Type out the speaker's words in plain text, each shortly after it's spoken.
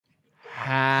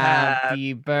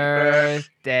Happy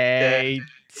birthday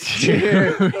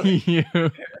to you.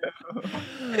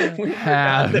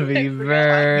 Happy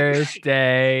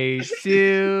birthday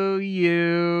to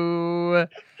you.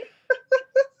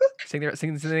 Sing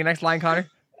the next line, Connor.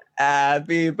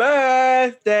 Happy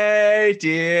birthday,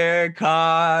 dear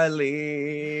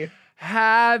Carly.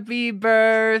 Happy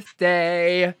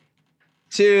birthday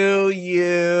to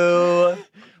you.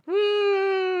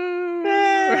 Woo!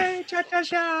 Hey,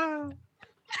 cha-cha-cha.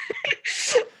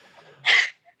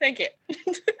 Thank you.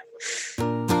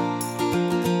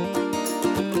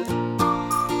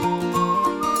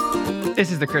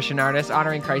 This is The Christian Artist,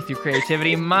 honoring Christ through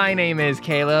creativity. My name is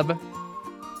Caleb.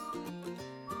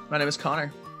 My name is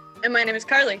Connor. And my name is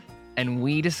Carly. And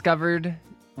we discovered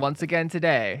once again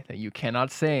today that you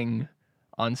cannot sing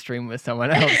on stream with someone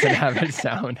else and have it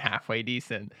sound halfway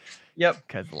decent. Yep.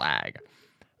 Because lag.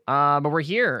 But we're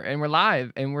here and we're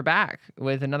live and we're back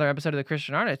with another episode of The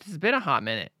Christian Artist. It's been a hot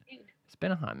minute.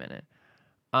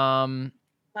 Not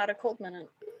a cold minute.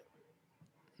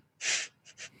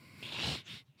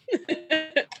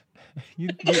 You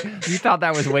thought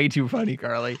that was way too funny,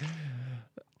 Carly.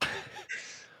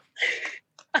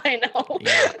 I know.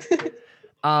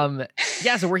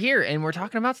 Yeah, so we're here and we're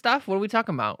talking about stuff. What are we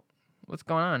talking about? What's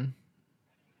going on?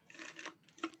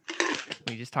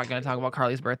 We just gonna talk about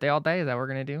Carly's birthday all day? Is that what we're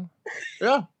gonna do?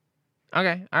 Yeah.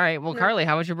 Okay. All right. Well, Carly,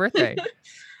 how was your birthday?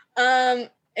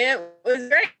 It was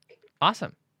great.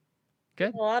 Awesome.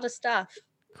 Good. A lot of stuff.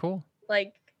 Cool.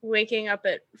 Like waking up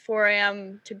at 4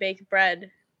 a.m. to bake bread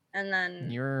and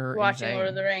then You're watching insane. Lord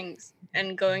of the Rings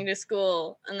and going to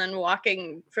school and then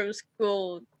walking from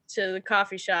school to the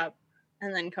coffee shop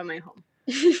and then coming home.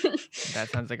 That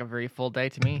sounds like a very full day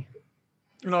to me.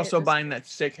 And also buying that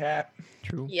sick hat.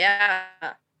 True. Yeah.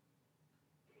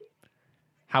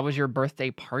 How was your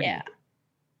birthday party? Yeah.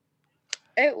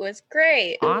 It was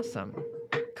great. Awesome.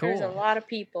 Cool. There's a lot of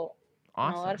people.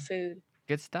 Awesome. And a lot of food.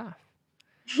 Good stuff.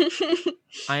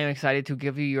 I am excited to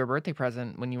give you your birthday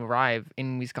present when you arrive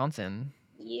in Wisconsin.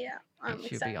 Yeah, I'm It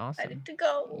should excited be awesome. to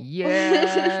go.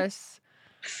 Yes.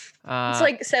 It's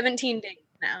like 17 days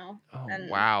now. Oh, and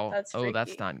wow. that's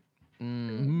That's freaky. not.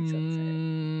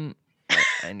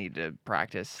 I need to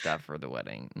practice stuff for the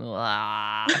wedding.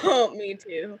 Ah. Oh, me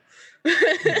too.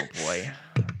 Oh boy.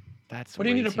 That's What do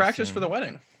you way need to too practice soon. for the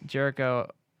wedding?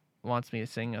 Jericho wants me to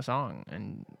sing a song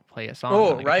and play a song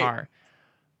Oh, on the right. guitar.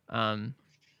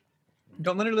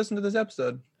 Don't let her listen to this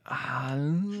episode. I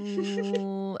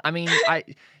mean,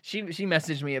 she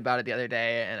messaged me about it the other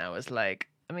day, and I was like,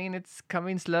 I mean, it's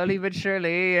coming slowly but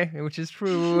surely, which is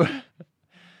true.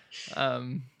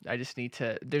 I just need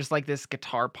to. There's like this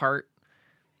guitar part,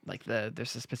 like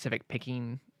there's a specific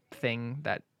picking thing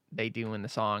that they do in the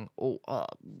song. Oh,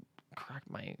 cracked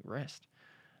my wrist.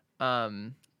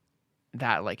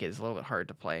 That like is a little bit hard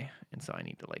to play, and so I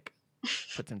need to like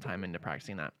put some time into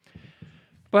practicing that.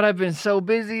 But I've been so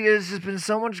busy. There's just been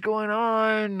so much going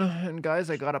on. And guys,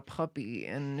 I got a puppy,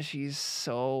 and she's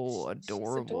so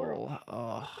adorable.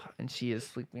 Oh, and she is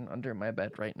sleeping under my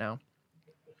bed right now.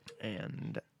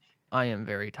 And I am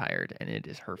very tired, and it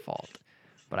is her fault.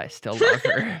 But I still love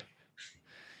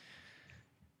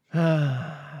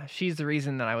her. She's the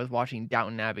reason that I was watching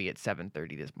Downton Abbey at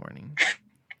 7:30 this morning.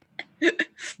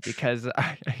 Because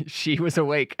she was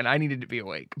awake and I needed to be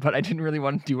awake, but I didn't really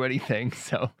want to do anything.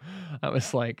 So I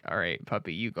was like, all right,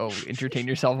 puppy, you go entertain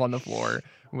yourself on the floor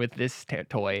with this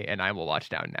toy and I will watch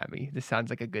Downton Abbey. This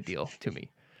sounds like a good deal to me.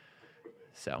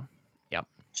 So, yep.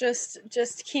 Just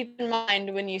keep in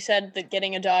mind when you said that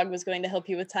getting a dog was going to help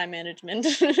you with time management.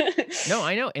 No,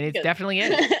 I know. And it Good. definitely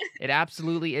is. It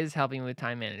absolutely is helping with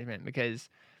time management because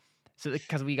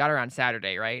we got her on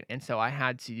Saturday, right? And so I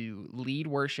had to lead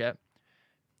worship,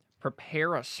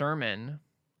 prepare a sermon,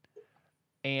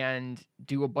 and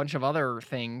do a bunch of other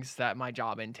things that my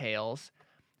job entails.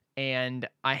 And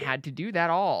I had to do that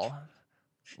all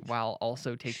while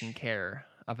also taking care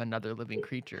of another living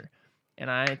creature.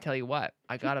 And I tell you what,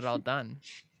 I got it all done.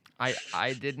 I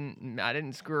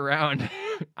didn't screw around.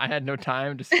 I had no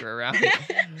time to screw around.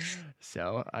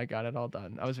 So I got it all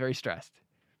done. I was very stressed,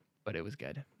 but it was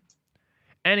good.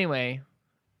 Anyway,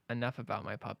 enough about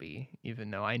my puppy,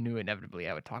 even though I knew inevitably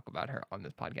I would talk about her on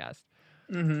this podcast.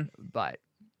 Mm-hmm. But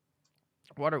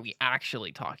what are we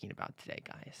actually talking about today,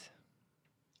 guys?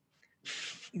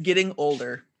 Getting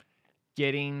older.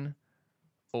 Getting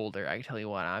older. I tell you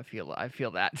what, I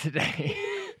feel that today.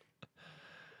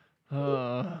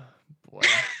 Oh boy.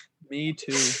 Me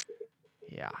too.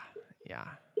 Yeah.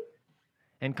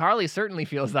 And Carly certainly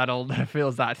feels that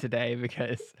today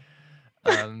because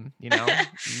you know,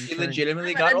 You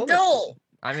legitimately got I'm an older. adult.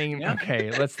 I mean, Yeah.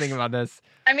 okay, let's think about this.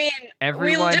 I mean,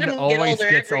 Everyone legitimately get always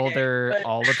older gets every day, older but-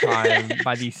 all the time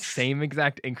by the same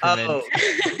exact increments.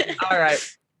 Oh, all right,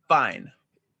 fine.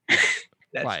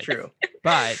 That's But- true.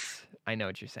 But I know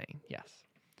what you're saying. Yes.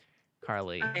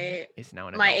 Carly I- is now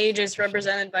an my adult age is officially.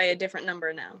 represented by a different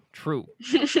number now. True.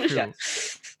 Yeah.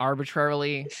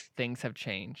 Arbitrarily, things have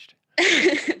changed.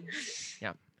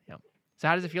 So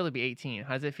how does it feel to be 18?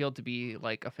 How does it feel to be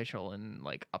like official and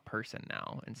like a person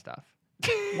now and stuff?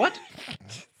 What?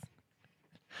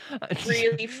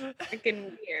 Really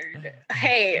freaking weird.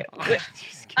 Hey,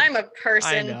 Just kidding. I'm a I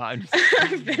person. know. I'm just,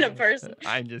 I've been a person.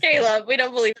 I'm just Caleb, we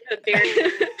don't believe in the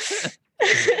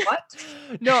theory. What?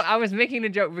 No, I was making a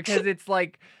joke because it's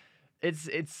like it's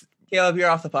Caleb, you're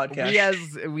off the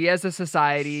podcast. we as a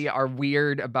society are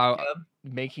weird about Caleb?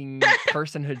 making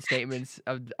personhood statements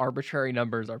of arbitrary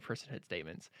numbers are personhood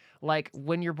statements. Like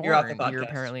when you're You're off the born, you're podcast.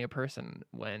 apparently a person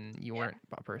when you Yeah. weren't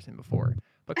a person before.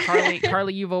 But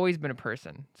Carly, you've always been a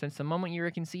person. Since the moment you were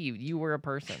conceived, you were a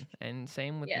person. And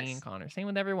same with me Yes. and Connor. Same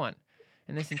with everyone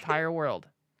in this entire world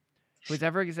who's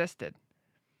ever existed.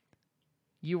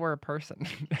 You were a person.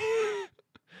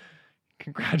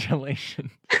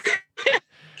 Congratulations.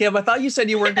 Caleb, I thought you said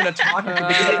you weren't going to talk at the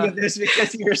beginning of this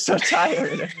because you were so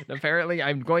tired. Apparently,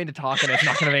 I'm going to talk and it's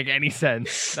not going to make any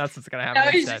sense. That's what's going to Now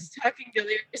happen he's instead. just talking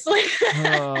deliriously.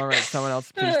 Oh, all right, someone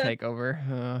else please take over.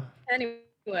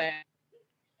 Anyway.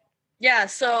 Yeah,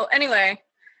 so anyway,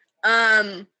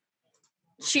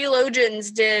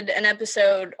 Sheologians did an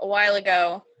episode a while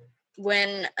ago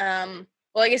when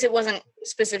well, I guess it wasn't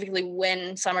specifically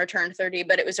when Summer turned 30,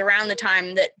 but it was around the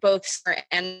time that both Summer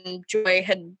and Joy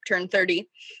had turned 30.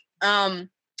 And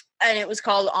it was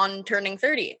called On Turning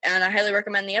 30, and I highly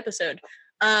recommend the episode.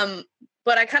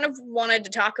 But I kind of wanted to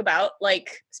talk about,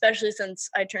 like, especially since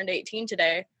I turned 18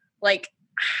 today, like,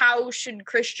 how should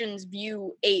Christians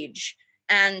view age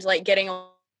and, like, getting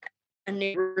a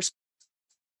new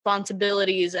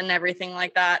responsibilities and everything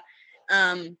like that?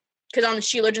 Because on the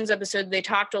Sheologians episode, they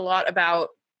talked a lot about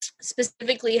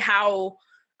specifically how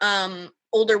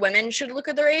older women should look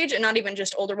at their age, and not even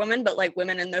just older women, but like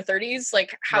women in their 30s.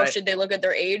 Like, how Right. should they look at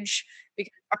their age?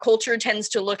 Because our culture tends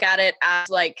to look at it as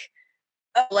like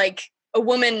a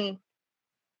woman.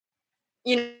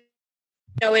 You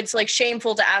know, it's like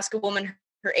shameful to ask a woman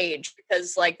her age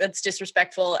because like that's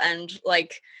disrespectful, and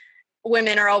like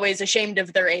women are always ashamed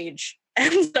of their age.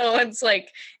 And so it's like,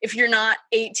 if you're not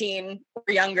 18 or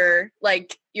younger,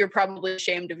 like you're probably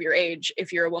ashamed of your age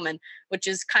if you're a woman, which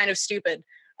is kind of stupid.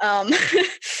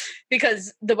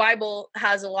 Because the Bible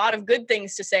has a lot of good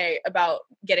things to say about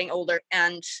getting older.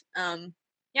 And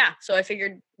yeah, so I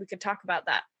figured we could talk about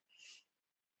that.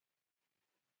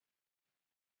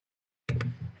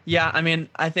 Yeah, I mean,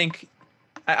 I think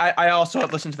I also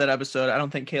have listened to that episode. I don't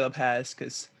think Caleb has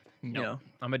because, No, you know,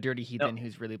 I'm a dirty heathen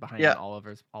who's really behind Yeah. all of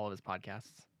his podcasts.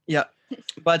 yeah.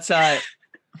 But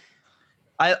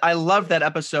I love that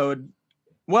episode.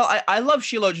 Well, I love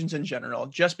Sheologians in general,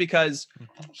 just because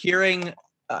hearing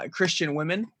Christian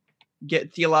women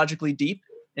get theologically deep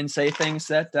and say things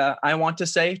that I want to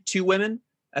say to women,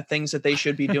 things that they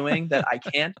should be doing that I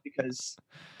can't because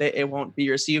it won't be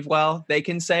received well. They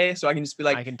can say, so I can just be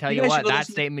like, I can tell "You you guys what, should go that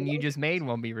listen to statement you Caleb." just made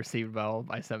won't be received well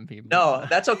by some people. No,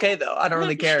 that's okay though. I don't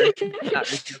really care if it's not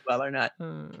received well or not.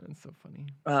 It's so funny.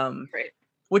 Right.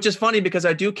 Which is funny because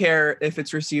I do care if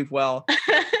it's received well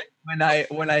when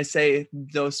I say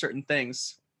those certain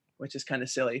things, which is kind of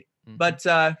silly. Mhm. But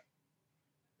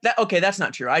that's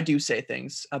not true. I do say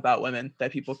things about women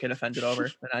that people get offended over,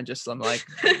 and I'm like,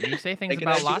 You say things Take it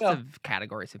about as you lots will. of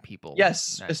categories of people.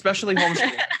 yes, that especially people-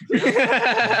 homeschooling.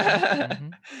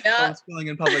 Mhm. Yeah. Homeschooling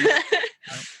in public.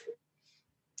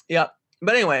 Yeah.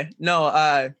 But anyway, no,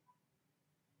 I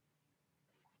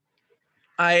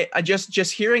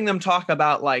just hearing them talk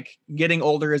about like getting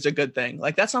older is a good thing.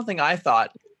 Like that's something I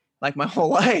thought like my whole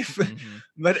life. Mhm.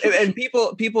 But and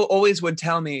people always would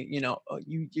tell me, you know, oh,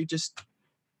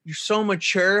 you're so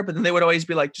mature, but then they would always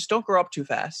be like, just don't grow up too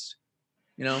fast.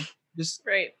 You know, just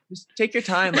Right. take your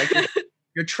time. Like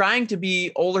you're trying to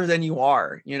be older than you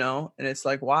are, you know? And it's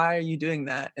like, why are you doing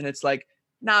that? And it's like,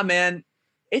 nah, man,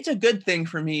 it's a good thing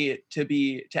for me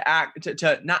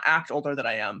to not act older than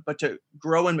I am, but to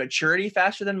grow in maturity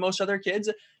faster than most other kids.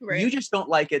 Right. You just don't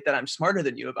like it that I'm smarter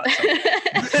than you about something.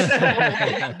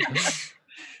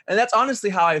 And that's honestly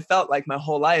how I felt like my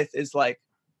whole life is like,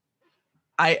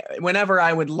 whenever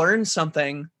I would learn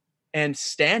something and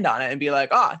stand on it and be like,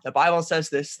 the Bible says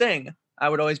this thing, I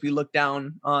would always be looked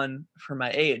down on for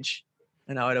my age.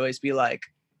 And I would always be like,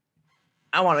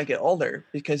 I want to get older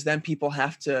because then people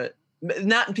have to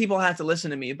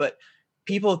listen to me, but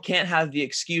people can't have the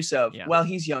excuse of, Yeah. well,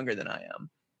 he's younger than I am.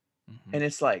 And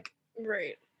it's like,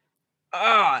 Right.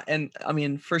 and I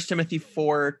mean, 1 Timothy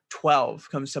 4:12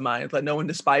 comes to mind. Let no one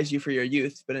despise you for your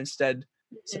youth, but instead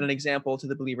set an example to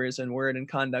the believers in word and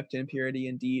conduct, in purity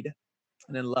and deed,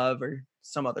 and in love, or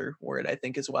some other word, I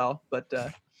think, as well. But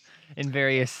In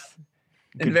various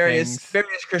in good various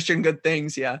things. Christian good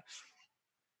things, yeah.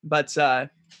 But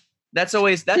that's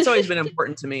always been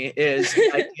important to me, is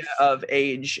the idea of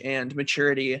age and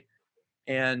maturity,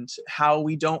 and how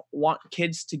we don't want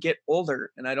kids to get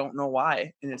older, and I don't know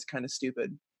why, and it's kind of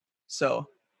stupid. So,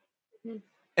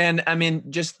 and I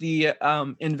mean, just the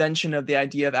invention of the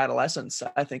idea of adolescence,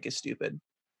 I think, is stupid.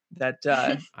 That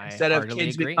I instead of heartily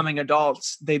kids agree. becoming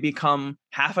adults, they become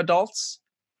half adults,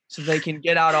 so they can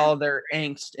get out all their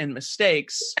angst and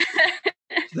mistakes,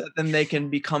 so that then they can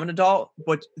become an adult.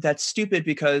 But that's stupid,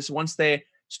 because once they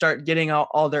start getting out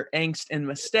all their angst and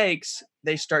mistakes,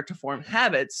 they start to form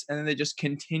habits, and then they just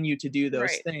continue to do those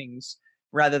Right. things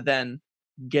rather than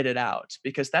get it out,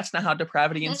 because that's not how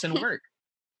depravity and sin work.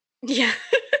 Yeah.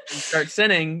 You start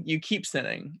sinning, you keep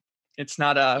sinning. It's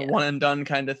not a Yeah. one and done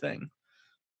kind of thing.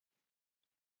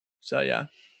 So yeah.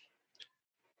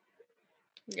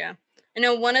 Yeah. I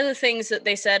know one of the things that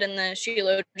they said in the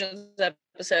Sheologians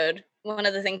episode, one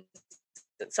of the things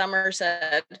that Summer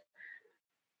said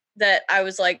that I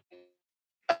was like,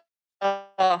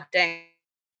 oh, dang,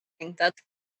 that's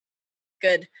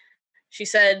good. She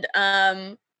said,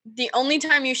 the only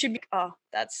time you should be, oh,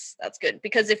 that's good.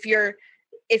 Because if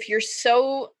you're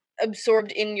so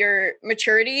absorbed in your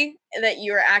maturity that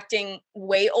you're acting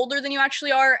way older than you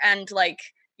actually are, and like,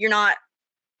 you're not,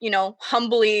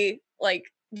 humbly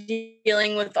like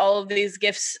dealing with all of these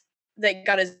gifts that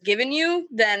God has given you,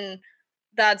 then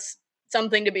that's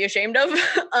something to be ashamed of.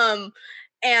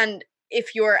 And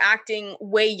if you're acting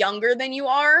way younger than you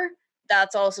are,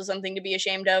 that's also something to be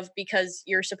ashamed of, because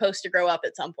you're supposed to grow up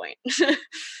at some point.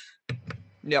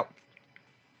 Yep.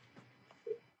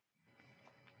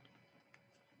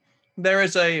 There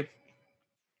is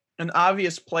an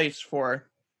obvious place for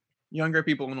younger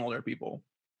people and older people.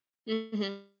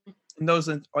 Mm-hmm. And those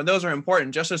are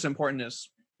important, just as important as,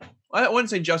 I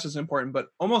wouldn't say just as important, but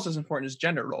almost as important as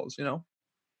gender roles,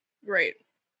 Right.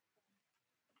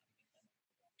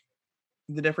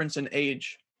 the difference in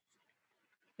age.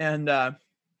 And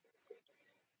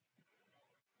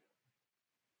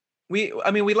we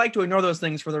like to ignore those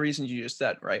things for the reasons you just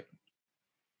said, right?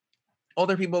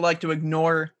 Older people like to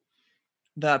ignore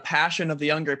the passion of the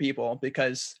younger people,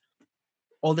 because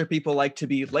older people like to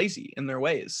be lazy in their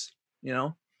ways,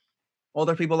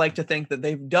 Older people like to think that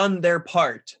they've done their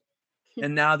part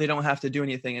and now they don't have to do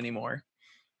anything anymore.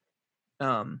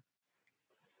 And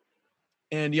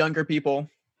younger people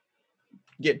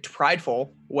get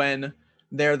prideful when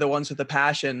they're the ones with the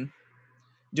passion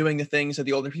doing the things that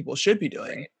the older people should be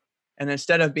doing. Right. And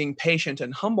instead of being patient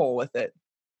and humble with it,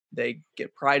 they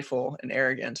get prideful and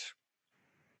arrogant.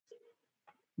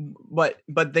 But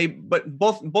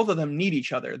both of them need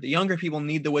each other. The younger people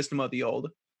need the wisdom of the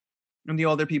old, and the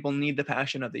older people need the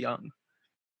passion of the young.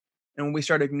 And when we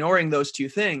start ignoring those two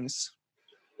things,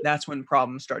 that's when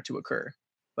problems start to occur.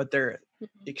 But they're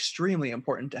extremely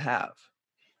important to have.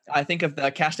 I think of the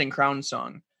Casting Crowns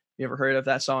song. You ever heard of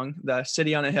that song, The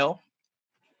City on a Hill?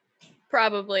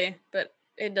 Probably, but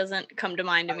it doesn't come to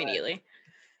mind immediately.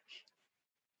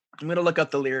 I'm going to look up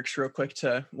the lyrics real quick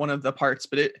to one of the parts,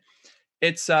 but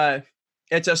it's a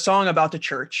song about the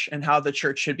church and how the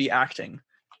church should be acting.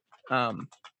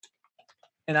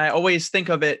 And I always think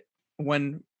of it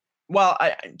when,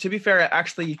 to be fair, I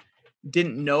actually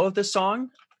didn't know of this song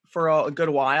for a good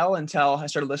while until I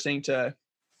started listening to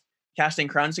Casting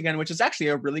Crowns again, which is actually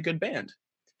a really good band.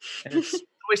 And it's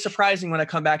always surprising when I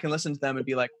come back and listen to them and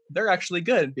be like, they're actually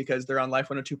good, because they're on Life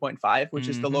 102.5, which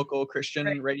is the local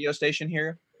Christian radio station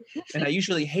here. And I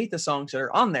usually hate the songs that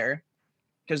are on there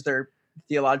because they're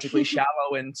theologically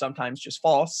shallow and sometimes just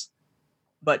false.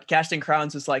 But Casting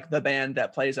Crowns is like the band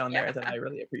that plays on there that I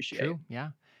really appreciate. True, yeah.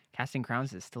 Casting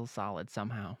Crowns is still solid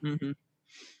somehow. Mm-hmm.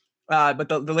 But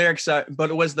the lyrics, but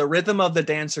it was the rhythm of the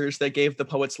dancers that gave the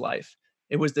poets life.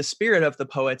 It was the spirit of the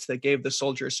poets that gave the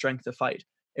soldiers strength to fight.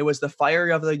 It was the fire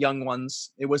of the young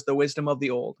ones. It was the wisdom of the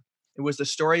old. It was the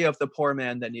story of the poor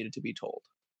man that needed to be told.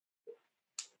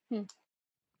 It's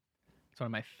one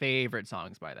of my favorite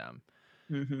songs by them.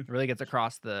 Mm-hmm. It really gets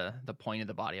across the point of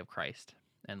the body of Christ,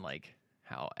 and like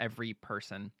how every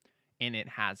person in it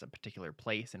has a particular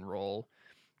place and role,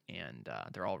 and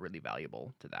they're all really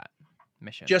valuable to that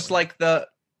mission. Just like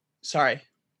sorry.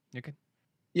 You're good.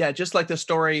 Yeah, just like the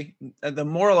story, the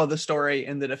moral of the story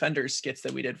in the Defenders skits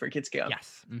that we did for Kids Camp.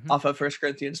 Yes. Mm-hmm. Off of 1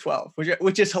 Corinthians 12,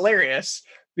 which is hilarious,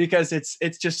 because it's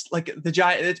just like the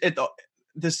giant.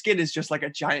 the skit is just like a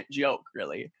giant joke,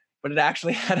 really, but it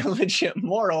actually had a legit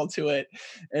moral to it,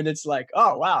 and it's like,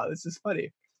 oh wow, this is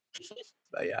funny.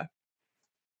 But yeah,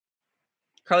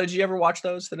 Carly, did you ever watch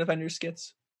those, the Defenders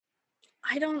skits?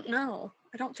 I don't know.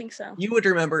 I don't think so. You would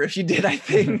remember if you did, I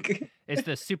think. It's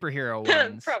the superhero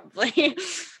ones. Probably.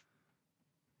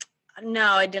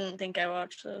 No, I didn't think I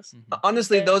watched those. Mhm.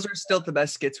 Honestly, those are still the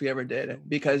best skits we ever did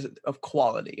because of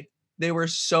quality. They were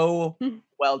so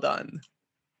well done.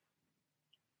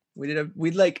 We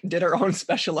did our own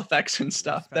special effects and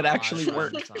stuff spent that a lot of actually time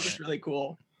worked. on It was it. really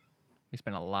cool. We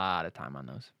spent a lot of time on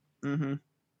those.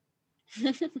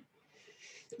 Mm-hmm.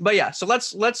 But yeah, so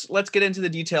let's get into the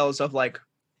details of like,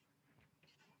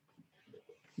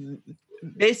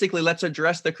 basically let's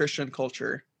address the Christian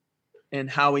culture and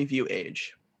how we view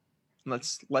age.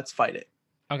 Let's fight it.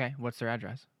 Okay, what's their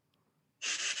address?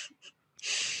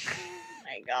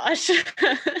 My gosh.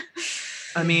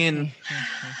 I mean,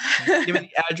 give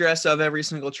me the address of every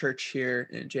single church here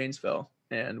in Janesville,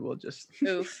 and we'll just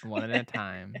Oof. One at a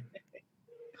time.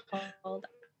 Called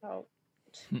out.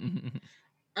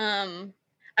 I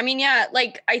mean, yeah,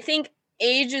 like I think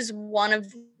age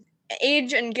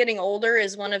and getting older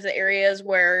is one of the areas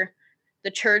where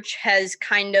the church has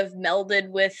kind of melded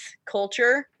with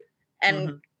culture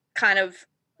and kind of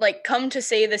like come to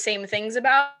say the same things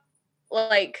about,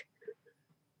 like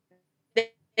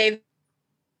they've,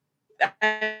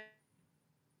 I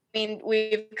mean,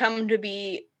 we've come to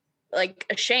be like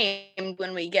ashamed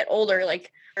when we get older,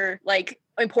 like, or like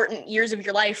important years of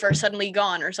your life are suddenly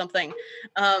gone or something,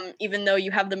 even though you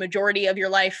have the majority of your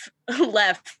life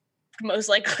left, most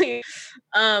likely.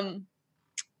 And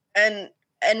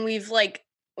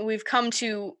we've come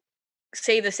to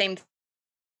say the same thing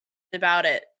about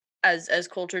it as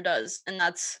culture does, and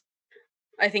that's,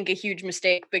 I think, a huge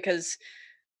mistake, because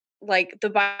like the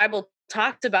Bible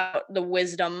talks about the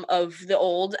wisdom of the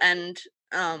old, and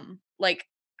like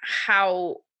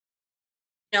how,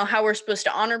 how we're supposed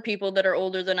to honor people that are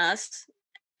older than us.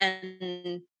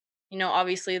 And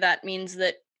obviously that means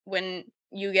that when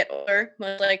you get older,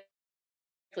 most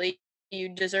likely you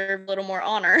deserve a little more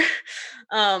honor.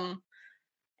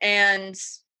 And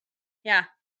yeah,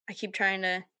 I keep trying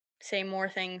to say more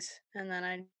things and then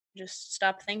I just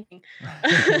stop thinking.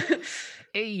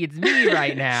 Hey, it's me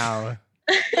right now.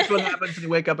 That's what happens when you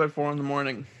wake up at 4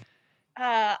 a.m.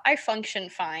 I function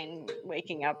fine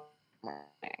waking up.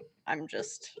 I'm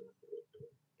just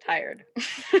tired.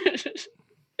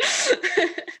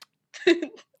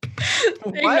 Ignore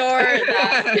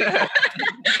that.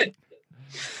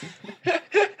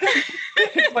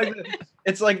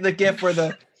 It's like the gif where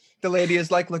the lady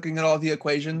is like looking at all the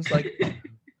equations, like.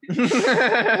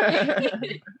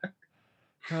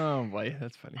 Oh boy,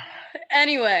 that's funny.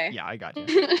 Anyway. Yeah, I got you.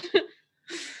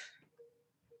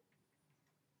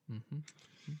 Mm-hmm.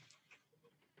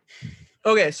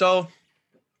 Okay, so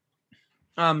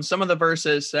some of the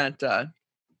verses that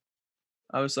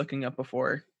I was looking up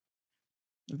before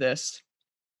this.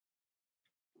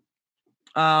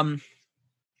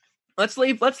 Let's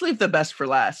leave the best for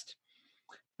last.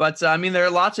 But I mean, there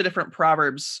are lots of different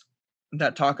proverbs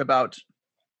that talk about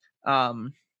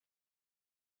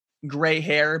gray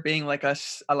hair being like a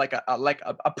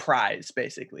prize,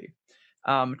 basically.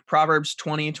 Proverbs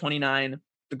 20:29.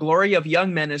 The glory of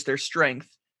young men is their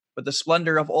strength, but the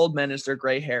splendor of old men is their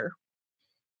gray hair.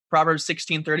 Proverbs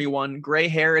 16:31. Gray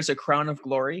hair is a crown of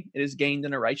glory. It is gained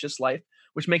in a righteous life,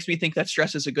 which makes me think that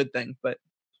stress is a good thing, but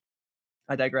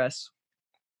I digress.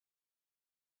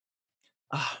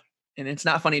 And it's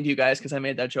not funny to you guys because I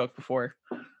made that joke before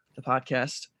the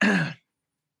podcast. I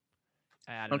don't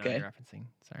know what Okay. you're referencing.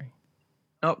 Sorry.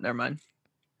 Oh, never mind.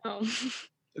 Oh.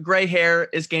 Gray hair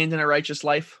is gained in a righteous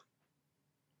life.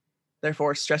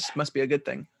 Therefore, stress must be a good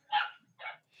thing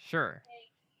Sure.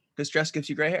 because stress gives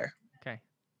you gray hair. Okay.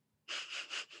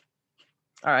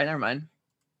 All right, never mind.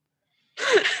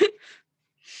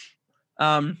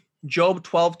 Job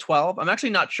 12:12. I'm actually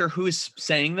not sure who is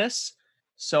saying this.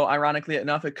 So ironically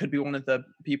enough, it could be one of the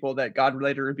people that God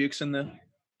later rebukes in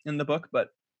the book.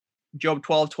 But Job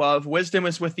 12:12. Wisdom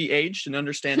is with the aged and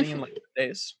understanding in later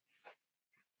days.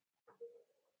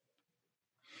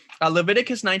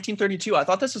 Leviticus 19:32. I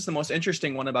thought this was the most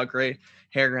interesting one about gray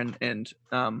hair and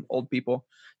old people,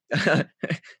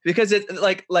 because it's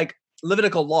like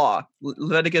Levitical law.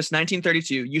 Leviticus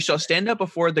 19:32. You shall stand up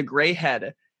before the gray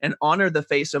head and honor the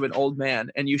face of an old man,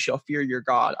 and you shall fear your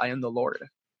God. I am the Lord.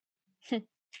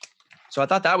 So I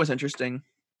thought that was interesting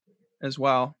as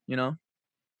well. Mm-hmm,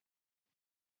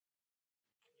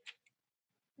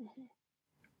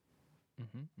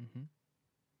 mm-hmm.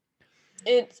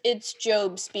 It's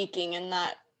Job speaking in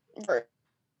that verse.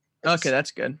 Okay,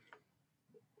 that's good.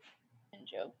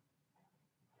 Job.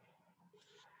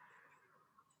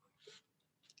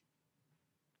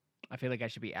 I feel like I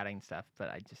should be adding stuff, but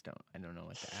I don't know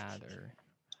what to add or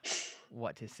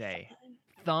what to say.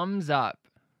 Thumbs up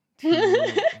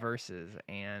to verses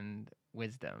and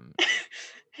wisdom.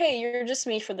 Hey, you're just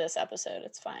me for this episode.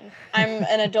 It's fine. I'm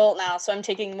an adult now, so I'm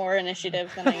taking more initiative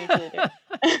than I usually do.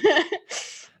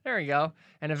 There we go.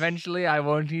 And eventually I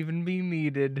won't even be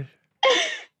needed.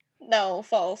 No,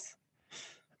 false.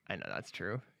 I know that's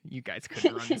true. You guys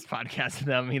couldn't run this podcast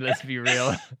without me, let's be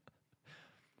real.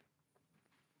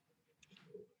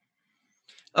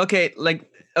 Okay,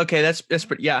 that's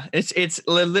pretty, yeah. It's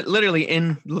literally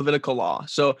in Levitical law.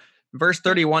 So verse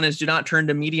 31 is, do not turn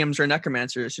to mediums or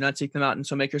necromancers. Do not seek them out, and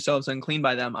so make yourselves unclean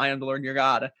by them. I am the Lord your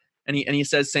God. And he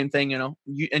says the same thing,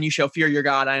 you shall fear your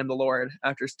God. I am the Lord,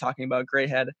 after talking about gray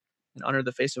head and honor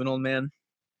the face of an old man.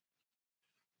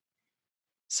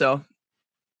 So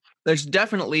there's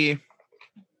definitely,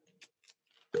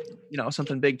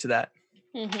 something big to that.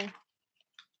 Mm-hmm.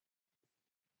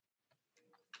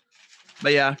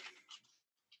 But yeah.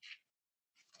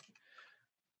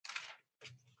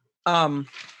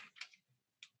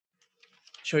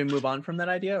 Should we move on from that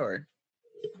idea, or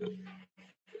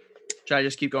should I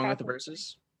just keep going with the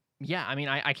verses? Yeah, I mean,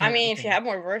 I can't. I mean, if you have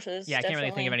more verses, yeah, I can't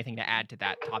really think of definitely. anything to add to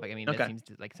that topic. I mean, Okay. that seems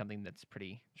like something that's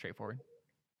pretty straightforward.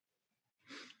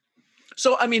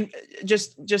 So, I mean,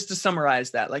 just to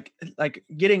summarize that, like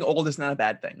getting old is not a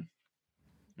bad thing.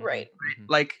 Right. Mhm.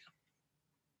 Like,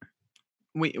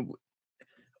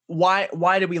 why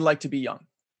do we like to be young,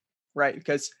 right?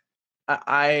 Because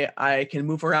I can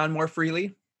move around more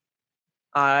freely.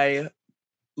 I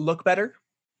look better,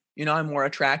 I'm more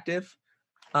attractive.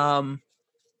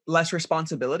 Less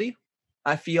responsibility.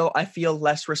 I feel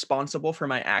less responsible for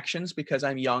my actions because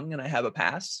I'm young and I have a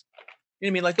past. You know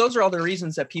what I mean? Like, those are all the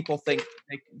reasons that people think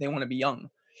they want to be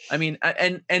young. I mean,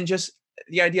 and just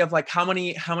the idea of like how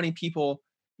many people,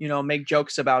 make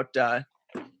jokes about,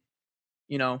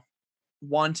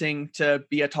 wanting to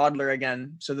be a toddler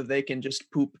again so that they can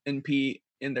just poop and pee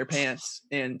in their pants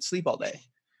and sleep all day.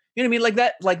 You know what I mean? Like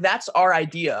that, that's our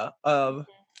idea of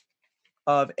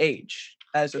age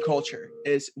as a culture,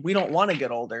 is we don't want to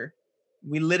get older.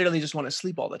 We literally just want to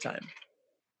sleep all the time.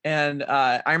 And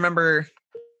I remember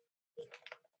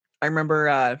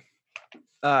a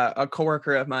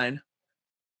coworker of mine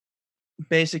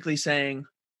basically saying,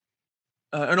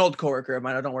 an old coworker of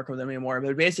mine, I don't work with him anymore,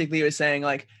 but basically he was saying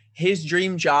like his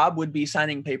dream job would be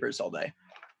signing papers all day.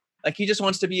 Like, he just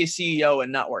wants to be a CEO and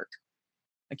not work.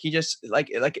 Like, he just like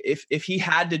if he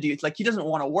had to do, like, he doesn't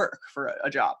want to work for a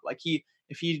job. Like,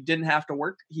 if he didn't have to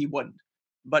work, he wouldn't.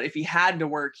 But if he had to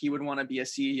work, he would want to be a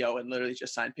CEO and literally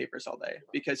just sign papers all day,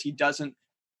 because he doesn't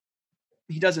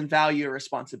value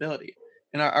responsibility.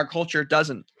 And our culture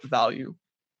doesn't value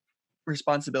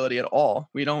responsibility at all.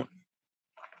 We don't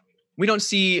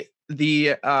see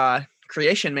the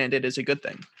creation mandate as a good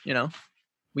thing.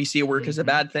 We see work as a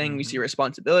bad thing. We see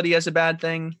responsibility as a bad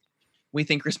thing. We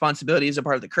think responsibility is a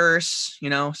part of the curse,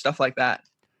 stuff like that.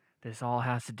 This all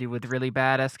has to do with really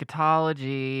bad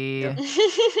eschatology. Yep.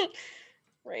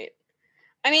 Right.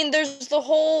 I mean, there's the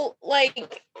whole,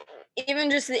 like, even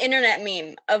just the internet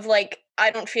meme of like, I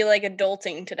don't feel like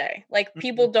adulting today. Like,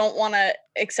 people don't want to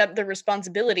accept the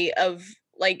responsibility of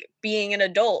like being an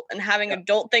adult and having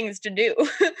adult things to do.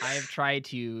 I have tried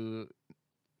to,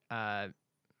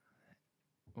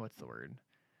 what's the word?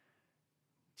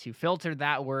 To filter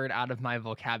that word out of my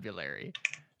vocabulary,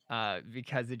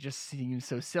 because it just seems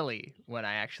so silly when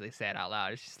I actually say it out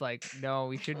loud. It's just like, no,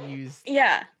 we shouldn't use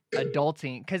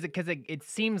adulting, because it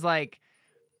seems like,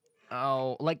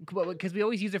 because we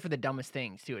always use it for the dumbest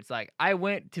things too. It's like, I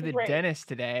went to the dentist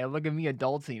today. Look at me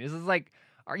adulting. This is like,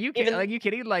 are you kidding? Like, you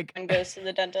kidding? Like, and goes to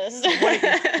the dentist.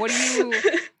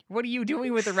 What are you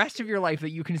doing with the rest of your life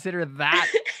that you consider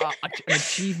that an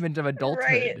achievement of adulthood?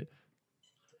 Right.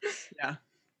 Yeah.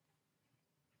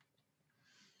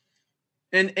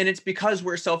 And it's because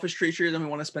we're selfish creatures and we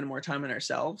want to spend more time on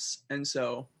ourselves. And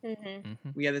so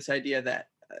we have this idea that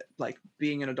like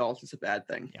being an adult is a bad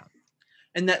thing. Yeah.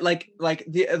 And that like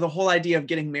the whole idea of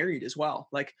getting married as well.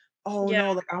 Like,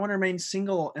 no, like I want to remain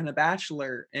single and a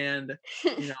bachelor, and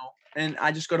and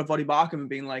I just go to Vodi Bakum and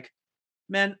being like,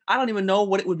 man, I don't even know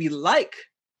what it would be like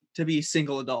to be a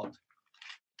single adult.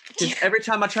 Because every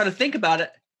time I try to think about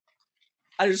it,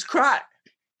 I just cry.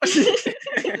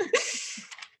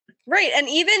 Right. And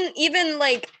even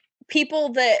like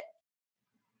people that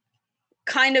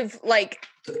kind of like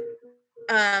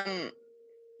trying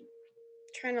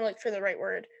to look for the right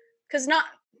word, because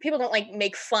people don't like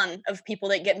make fun of people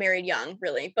that get married young,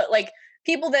 really, but like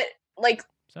people that like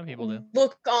Some people do.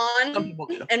 look Some on people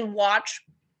do. and watch.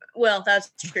 Well,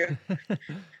 that's true.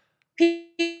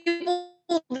 People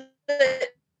that,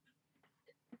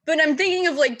 but I'm thinking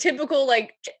of like typical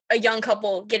like a young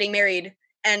couple getting married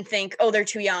and think, oh, they're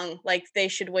too young, like they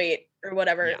should wait or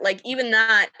whatever. Yeah. Like even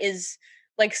that is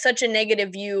like such a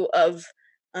negative view of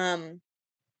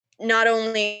not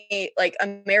only like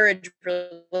a marriage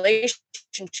relationship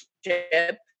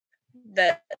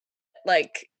that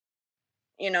like,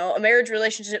 you know, a marriage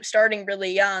relationship starting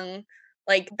really young,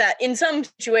 like that in some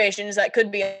situations that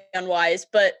could be unwise,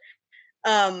 but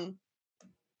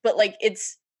like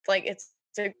it's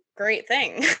a great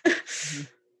thing.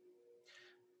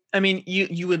 I mean,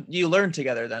 you learn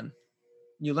together then.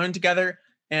 You learn together,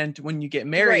 and when you get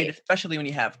married, Right. especially when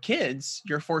you have kids,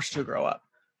 you're forced to grow up.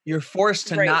 You're forced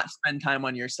to Right. not spend time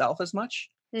on yourself as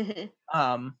much.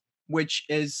 Which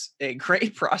is a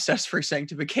great process for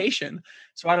sanctification.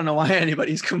 So I don't know why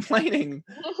anybody's complaining,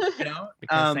 you know?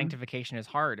 Because sanctification is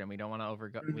hard, and we don't want to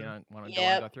we don't want to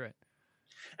go through it.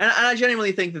 And I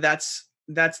genuinely think that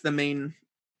that's the main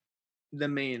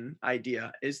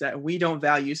idea, is that we don't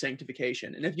value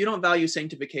sanctification. And if you don't value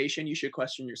sanctification, you should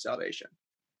question your salvation.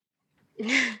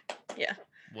 Yeah.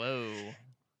 Whoa.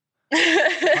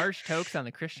 Harsh tokes on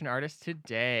the Christian artist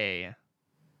today.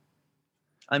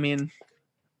 I mean,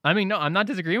 no, I'm not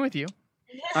disagreeing with you.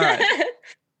 All right.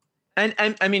 And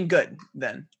I mean, good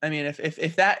then. I mean,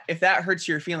 if that hurts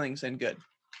your feelings, then good.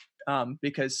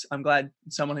 Because I'm glad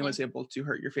someone was able to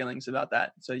hurt your feelings about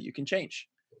that, so you can change.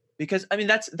 Because I mean,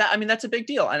 that's a big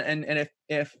deal. And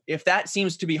if that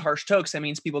seems to be harsh tokes, that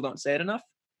means people don't say it enough.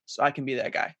 So I can be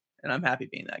that guy, and I'm happy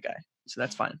being that guy. So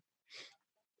that's fine.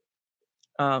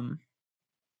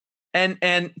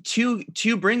 And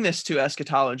to bring this to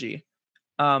eschatology,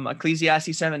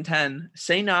 Ecclesiastes 7:10,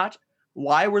 say not,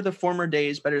 why were the former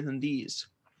days better than these?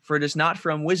 For it is not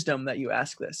from wisdom that you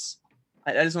ask this.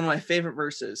 That is one of my favorite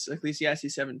verses,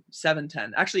 Ecclesiastes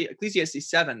 7:10. Actually, Ecclesiastes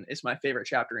 7 is my favorite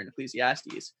chapter in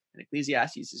Ecclesiastes, and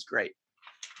Ecclesiastes is great.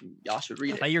 Y'all should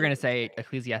read it. I thought you were going to say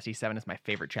Ecclesiastes 7 is my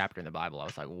favorite chapter in the Bible. I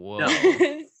was like, whoa. No,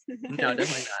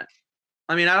 definitely not.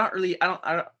 I mean, I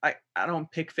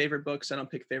don't pick favorite books. I don't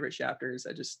pick favorite chapters.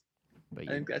 I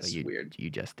think that's weird. You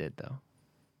just did, though.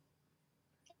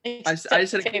 I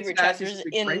said favorite chapters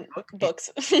in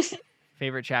books.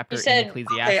 Favorite chapter said, in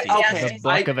Ecclesiastes. Okay. The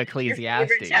book of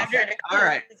Ecclesiastes. All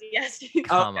right.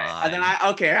 Come on. Then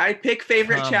I pick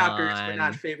favorite chapters, but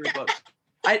not favorite books.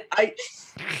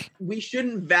 We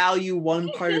shouldn't value one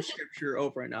part of scripture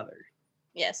over another.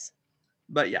 Yes.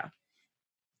 But yeah.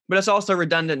 But it's also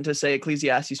redundant to say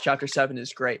Ecclesiastes chapter 7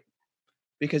 is great,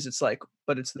 because it's like,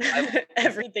 but it's the Bible.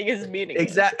 Everything is meaningless.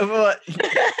 Exactly.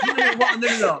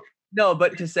 No,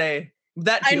 but to say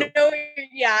that too. I know.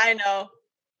 Yeah, I know.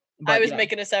 But I was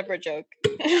making a separate joke.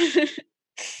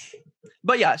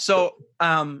 But yeah, so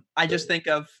I just think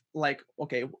of like,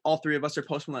 okay, all three of us are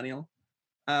post-millennial.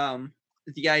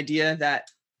 The idea that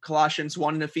Colossians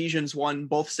 1 and Ephesians 1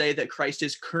 both say that Christ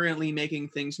is currently making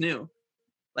things new,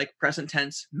 like present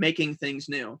tense, making things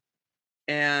new.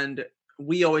 And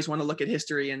we always want to look at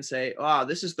history and say, oh,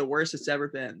 this is the worst it's ever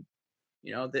been.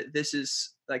 You know, that this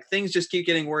is like, things just keep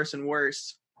getting worse and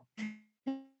worse.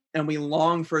 And we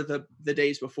long for the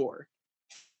days before.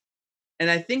 And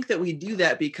I think that we do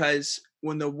that because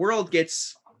when the world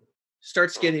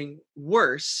starts getting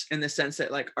worse, in the sense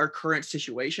that like our current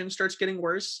situation starts getting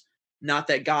worse, not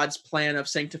that God's plan of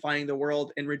sanctifying the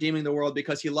world and redeeming the world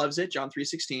because he loves it, John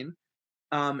 3:16,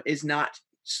 is not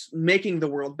making the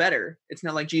world better. It's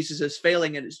not like Jesus is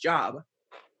failing at his job,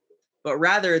 but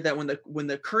rather that when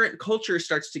the current culture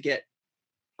starts to get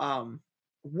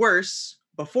worse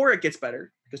before it gets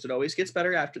better, because it always gets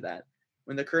better after that,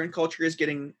 when the current culture is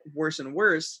getting worse and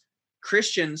worse,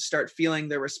 Christians start feeling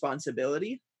their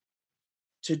responsibility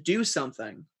to do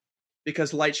something,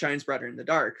 because light shines brighter in the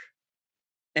dark.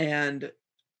 And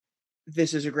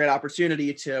this is a great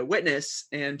opportunity to witness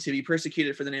and to be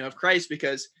persecuted for the name of Christ,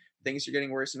 because things are getting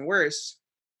worse and worse.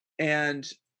 And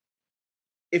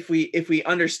if we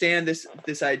understand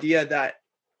this idea that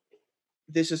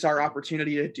this is our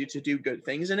opportunity to do good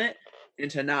things in it,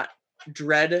 and to not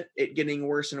dread it getting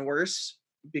worse and worse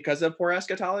because of poor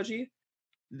eschatology,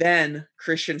 then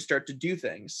Christians start to do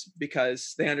things,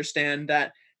 because they understand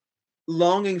that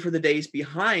longing for the days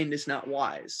behind is not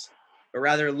wise, but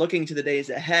rather looking to the days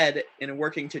ahead and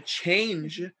working to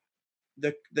change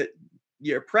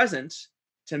your present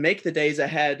to make the days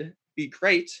ahead be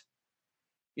great.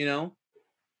 You know,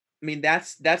 I mean,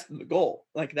 that's the goal.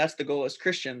 Like, that's the goal as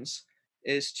Christians,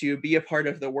 is to be a part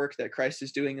of the work that Christ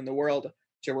is doing in the world,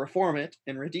 to reform it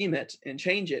and redeem it and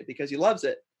change it because he loves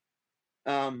it.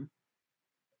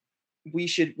 we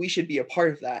should be a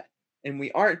part of that, and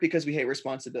we aren't because we hate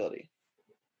responsibility.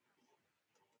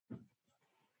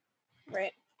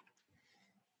 Right.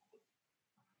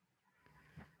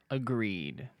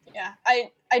 Agreed. Yeah.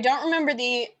 I don't remember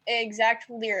the exact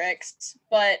lyrics,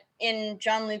 but in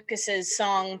John Lucas's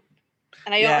song,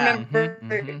 and I don't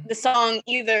remember the song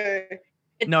either.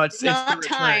 It's not The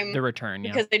time. The Return,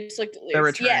 yeah. Because I just looked at The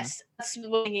lyrics. Return. Yes, that's what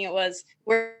I'm thinking it was.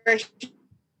 Where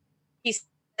he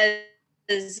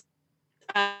says,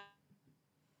 at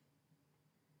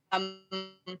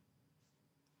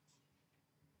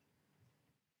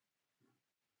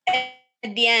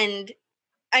the end,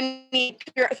 I mean,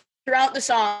 throughout the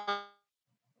song,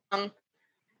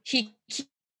 he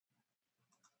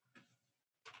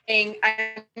saying,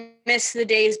 I miss the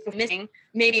days before missing,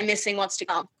 maybe missing what's to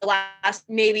come, the last,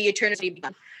 maybe eternity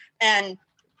begun. And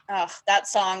that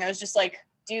song, I was just like,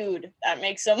 dude, that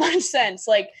makes so much sense.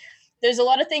 Like, there's a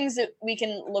lot of things that we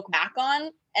can look back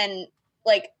on and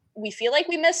like we feel like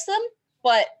we miss them,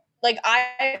 but like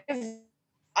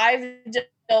I've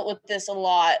dealt with this a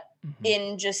lot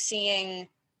in just seeing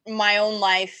my own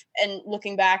life and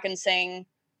looking back and saying,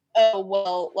 oh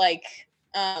well, like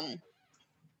hold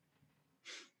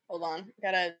on,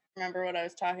 gotta remember what I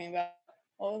was talking about.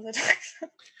 What was I talking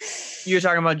about? You're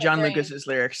talking about John Lucas's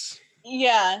lyrics.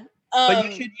 Yeah.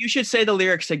 But you should say the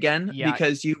lyrics again,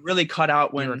 because you really cut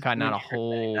out when you were cutting out a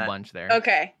whole bunch there.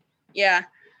 Okay. Yeah.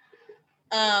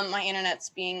 My internet's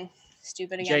being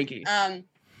stupid again. Janky.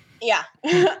 Yeah.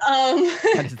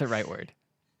 That is the right word.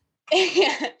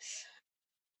 Yeah.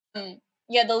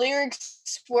 Yeah, the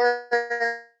lyrics were,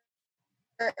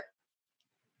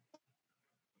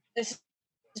 this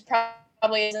is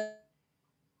probably isn't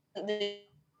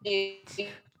the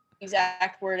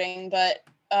exact wording, but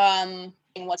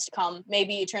what's to come,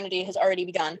 maybe eternity has already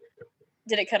begun.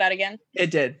 Did it cut out again?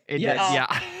 It did. It did.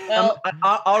 Yeah. Well,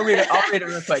 I'll read it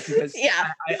real quick because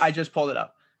yeah. I just pulled it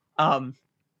up.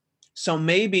 So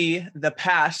maybe the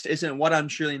past isn't what I'm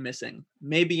truly missing.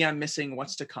 Maybe I'm missing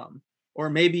what's to come, or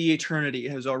maybe eternity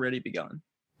has already begun.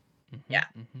 Yeah.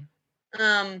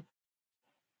 And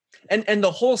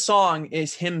the whole song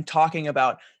is him talking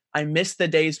about, I miss the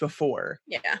days before.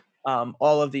 Yeah.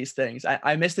 All of these things.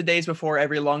 I miss the days before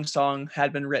every long song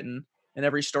had been written and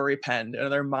every story penned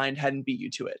and their mind hadn't beat you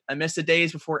to it. I miss the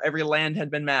days before every land had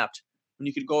been mapped, when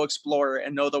you could go explore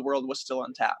and know the world was still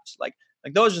untapped. Like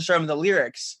those are some of the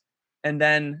lyrics. And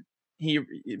then he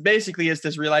basically is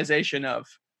this realization of,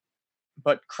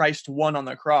 but Christ won on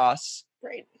the cross.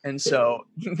 Right. And so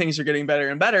things are getting better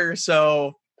and better.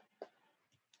 So,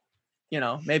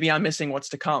 maybe I'm missing what's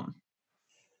to come.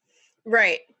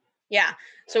 Right. Yeah.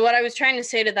 So what I was trying to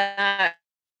say to that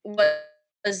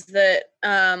was that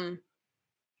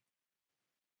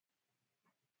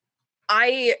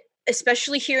I,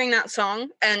 especially hearing that song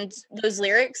and those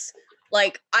lyrics,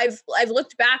 like I've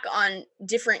looked back on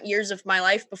different years of my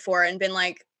life before and been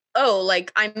like, oh,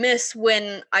 like I miss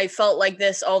when I felt like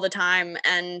this all the time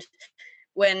and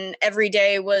when every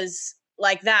day was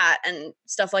like that and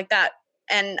stuff like that.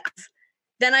 And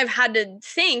then I've had to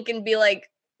think and be like,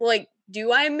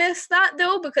 do I miss that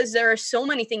though? Because there are so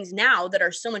many things now that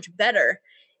are so much better.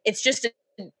 It's just a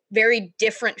very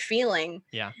different feeling.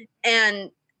 Yeah.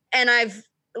 And I've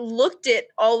looked at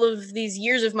all of these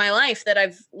years of my life that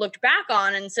I've looked back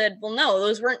on and said, well, no,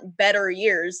 those weren't better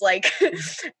years. Like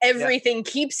everything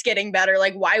keeps getting better.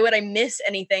 Like, why would I miss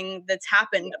anything that's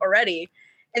happened already?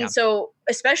 And so,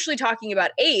 especially talking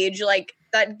about age, like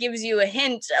that gives you a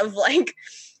hint of like,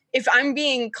 if I'm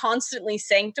being constantly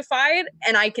sanctified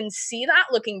and I can see that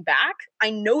looking back, I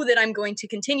know that I'm going to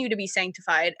continue to be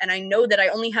sanctified. And I know that I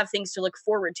only have things to look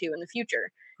forward to in the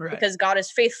future. Right. Because God is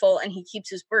faithful and he keeps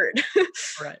his word.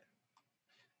 Right.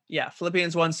 Yeah.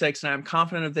 Philippians 1:6, and I'm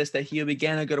confident of this, that he who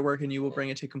began a good work and you will bring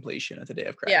it to completion at the day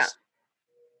of Christ. Yeah.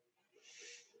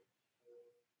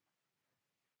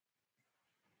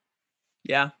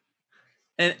 Yeah.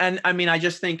 And I mean, I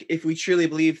just think if we truly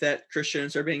believe that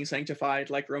Christians are being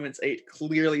sanctified, like Romans 8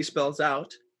 clearly spells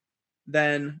out,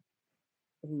 then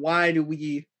why are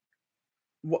we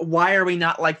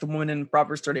not like the woman in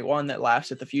Proverbs 31 that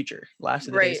laughs at the future, laughs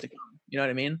at the days to come? You know what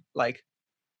I mean? Like,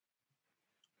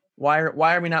 why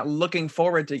are we not looking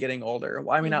forward to getting older?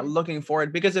 Why are we not looking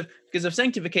forward? Because if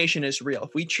sanctification is real,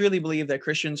 if we truly believe that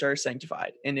Christians are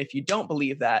sanctified, and if you don't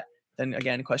believe that, then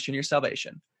again, question your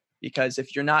salvation. Because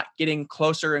if you're not getting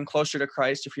closer and closer to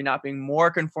Christ, if you're not being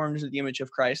more conformed to the image of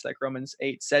Christ, like Romans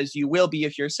 8 says you will be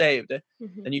if you're saved,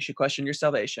 then you should question your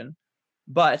salvation.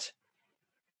 But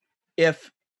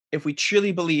if we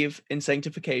truly believe in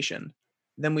sanctification,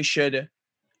 then we should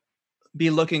be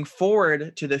looking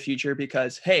forward to the future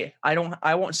because, hey, I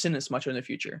won't sin as much in the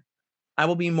future. I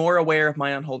will be more aware of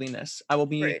my unholiness. I will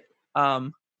be Right.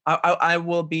 I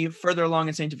will be further along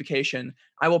in sanctification.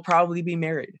 I will probably be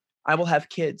married. I will have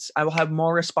kids. I will have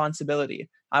more responsibility.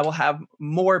 I will have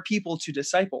more people to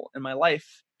disciple in my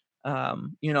life.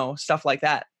 Stuff like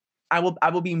that. I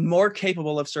will be more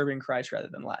capable of serving Christ rather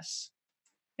than less.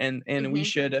 And we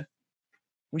should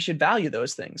value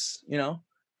those things,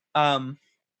 Now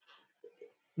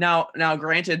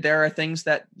granted, there are things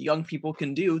that young people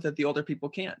can do that the older people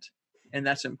can't, and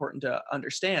that's important to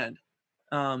understand.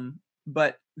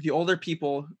 But the older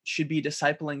people should be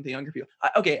discipling the younger people.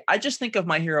 I just think of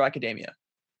My Hero Academia.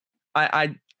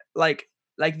 I like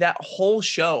that whole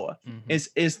show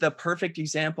is the perfect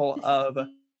example of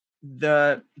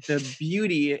the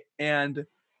beauty and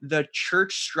the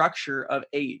church structure of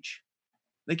age.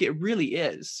 Like, it really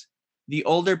is. The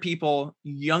older people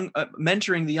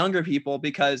mentoring the younger people,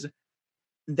 because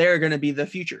they're going to be the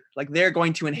future. Like, they're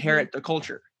going to inherit the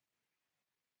culture.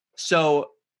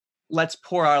 So let's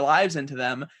pour our lives into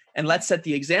them and let's set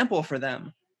the example for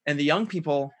them. And the young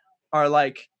people are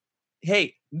like,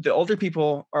 hey, the older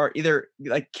people are either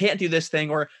like can't do this thing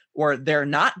or they're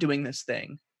not doing this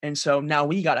thing. And so now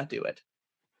we got to do it.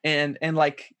 And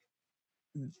like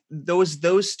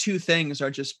those two things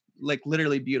are just like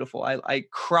literally beautiful. I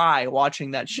cry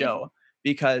watching that show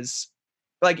because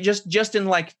like just in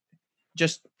like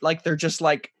they're just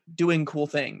like doing cool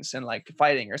things and like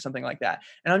fighting or something like that.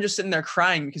 And I'm just sitting there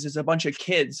crying because it's a bunch of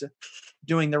kids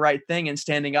doing the right thing and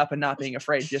standing up and not being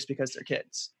afraid just because they're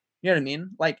kids. You know what I mean?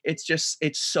 Like, it's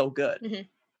so good.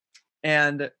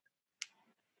 And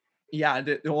yeah,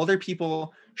 the older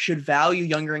people should value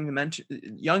youngering and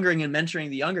mentoring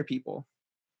the younger people.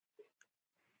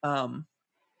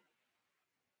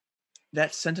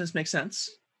 That sentence makes sense.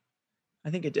 I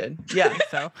think it did. Yeah.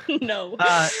 So no,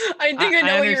 I think I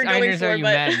know what you're going for,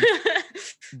 but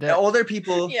the older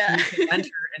people who can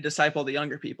mentor and disciple the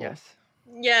younger people. Yes.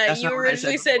 Yeah, that's you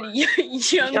originally said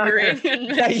youngering.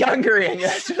 Youngering.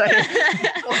 That's right.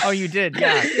 Oh, you did.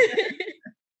 Yeah.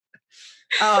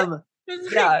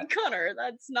 Yeah, Connor,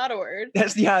 that's not a word.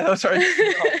 That's those are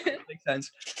makes sense.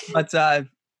 But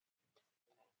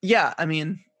yeah, I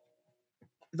mean,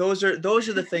 those are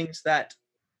the things that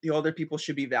the older people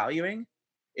should be valuing,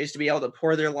 is to be able to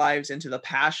pour their lives into the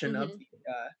passion of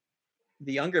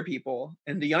the younger people,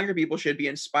 and the younger people should be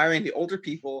inspiring the older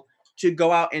people to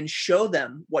go out and show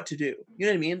them what to do. You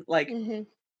know what I mean? Like,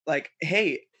 like,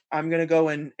 hey, I'm gonna go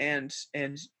and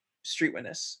street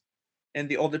witness, and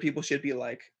the older people should be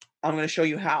like, I'm gonna show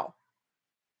you how,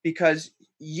 because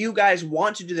you guys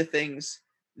want to do the things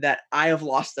that I have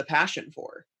lost the passion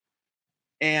for.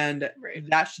 And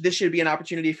this should be an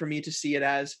opportunity for me to see it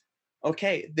as,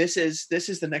 okay, this is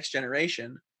the next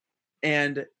generation.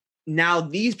 And now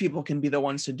these people can be the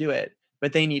ones to do it,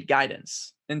 but they need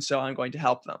guidance. And so I'm going to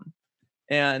help them.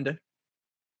 And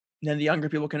then the younger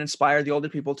people can inspire the older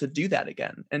people to do that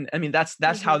again. And I mean,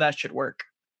 that's how that should work.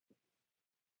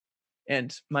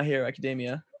 And My Hero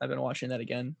Academia, I've been watching that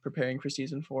again, preparing for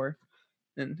season 4.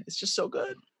 And it's just so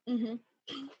good.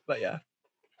 But yeah.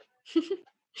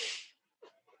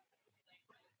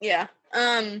 Yeah.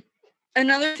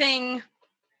 Another thing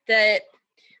that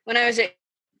when I was at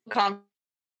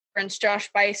conference,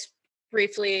 Josh Bice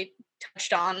briefly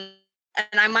touched on,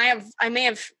 and I may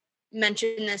have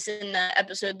mentioned this in the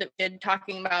episode that we did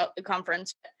talking about the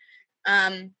conference.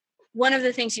 One of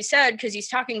the things he said, because he's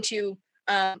talking to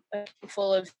a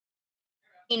full of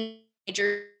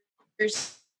teenagers,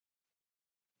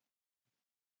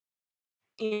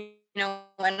 in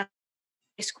high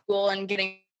school and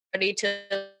getting ready to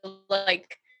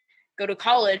like go to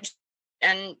college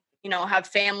and have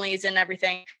families and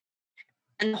everything,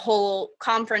 and the whole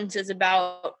conference is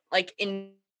about like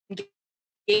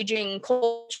engaging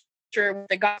culture with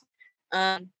the gospel,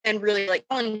 and really like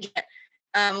challenge it.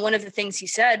 One of the things he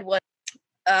said was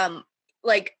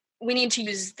like we need to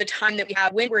use the time that we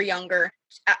have when we're younger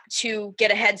to get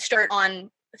a head start on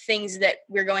things that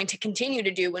we're going to continue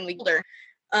to do when we're older.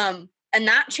 And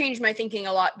that changed my thinking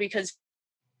a lot, because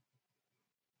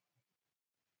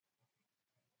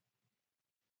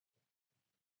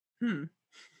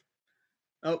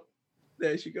Oh,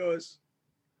 there she goes.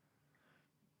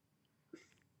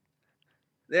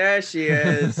 There she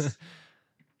is.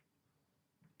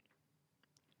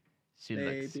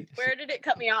 Where did it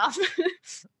cut me off?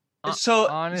 So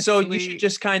honestly, so you should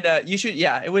just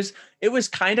it was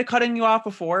kind of cutting you off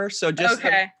before, so just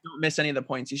don't miss any of the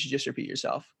points. You should just repeat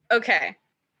yourself. Okay.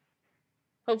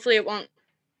 Hopefully it won't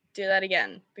do that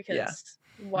again, because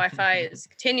Wi-Fi is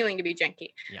continuing to be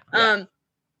janky.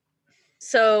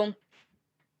 So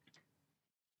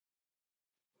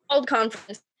old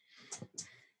conference,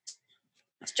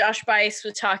 Josh Bice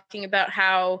was talking about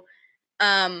how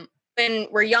when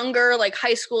we're younger, like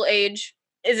high school age,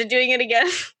 is it doing it again?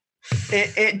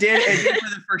 It did for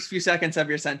the first few seconds of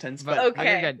your sentence, but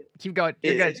Okay. You're good. Keep going.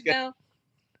 You're good. It's good. No?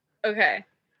 Okay.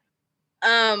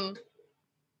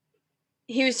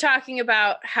 He was talking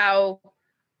about how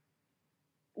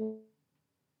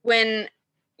when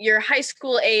you're high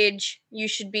school age, you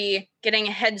should be getting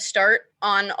a head start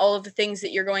on all of the things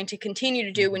that you're going to continue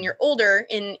to do when you're older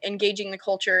in engaging the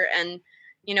culture and,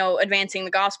 advancing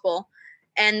the gospel.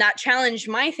 And that challenged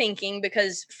my thinking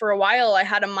because for a while I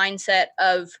had a mindset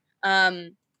of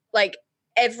like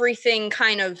everything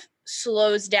kind of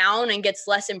slows down and gets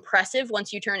less impressive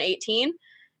once you turn 18.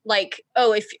 Like,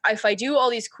 oh, if I do all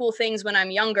these cool things when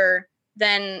I'm younger,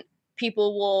 then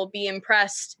people will be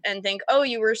impressed and think, oh,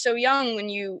 you were so young when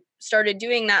you started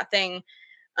doing that thing.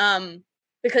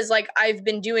 Because like I've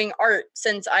been doing art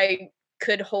since I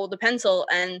could hold a pencil,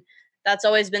 and that's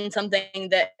always been something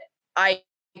that I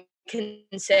can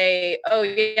say, oh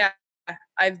yeah,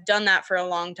 I've done that for a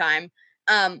long time.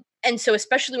 And so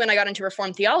especially when I got into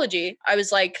Reformed theology, I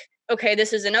was like, okay,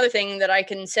 this is another thing that I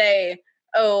can say,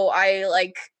 oh, I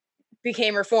like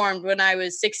became Reformed when I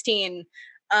was 16,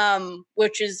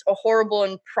 which is a horrible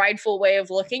and prideful way of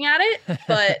looking at it.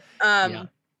 But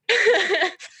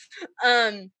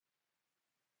and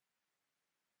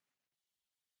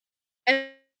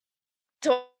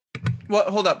so well,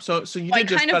 hold up. So you I did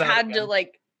just kind of cut out had again. to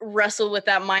like wrestle with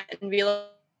that mind and be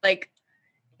like,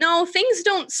 no, things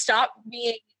don't stop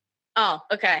being. Oh,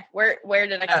 okay. Where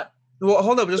did I go? Well,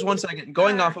 hold up just one second.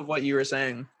 Going off of what you were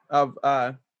saying of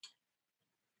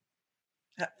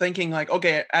thinking like,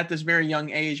 okay, at this very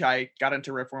young age, I got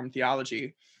into Reformed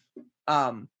theology.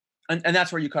 And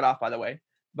that's where you cut off, by the way.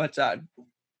 But that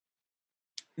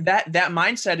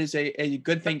mindset is a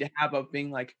good thing to have of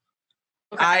being like,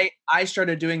 okay. I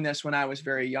started doing this when I was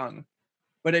very young,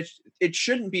 but it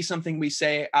shouldn't be something we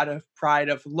say out of pride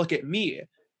of look at me.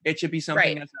 It should be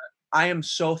something as I am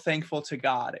so thankful to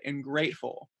God and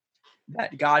grateful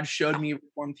that God showed me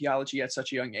Reformed theology at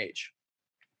such a young age.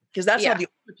 Because that's how the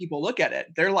older people look at it.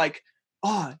 They're like,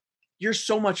 oh, you're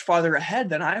so much farther ahead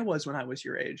than I was when I was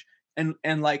your age.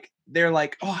 And like, they're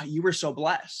like, oh, you were so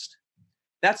blessed.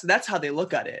 That's how they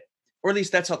look at it. Or at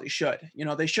least that's how they should.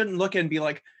 They shouldn't look and be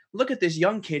like, look at this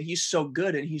young kid. He's so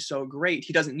good and he's so great.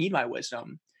 He doesn't need my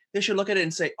wisdom. They should look at it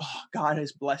and say, oh, God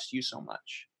has blessed you so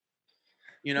much.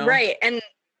 Right. And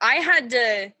I had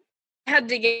to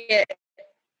get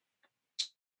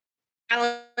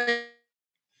challenged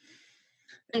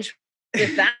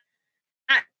with that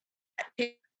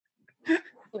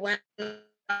when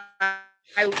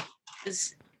I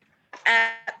was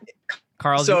at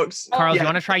Carl, do you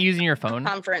want to try using your phone?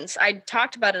 Conference. I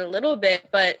talked about it a little bit,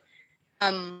 but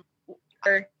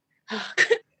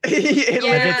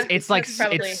it's like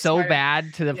it's so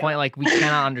bad to the point like we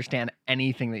cannot understand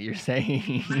anything that you're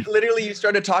saying. Literally, you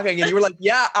started talking and you were like,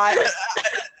 "Yeah, I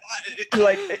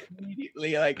like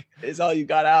immediately like is all you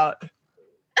got out."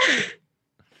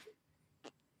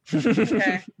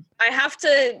 Okay, I have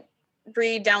to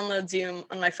re-download Zoom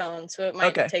on my phone, so it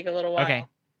might take a little while. Okay.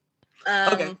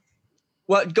 Okay.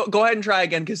 Well, go ahead and try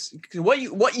again because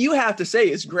what you have to say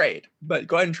is great, but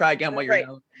go ahead and try again while you're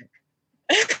down.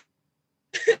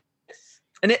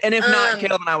 And if not,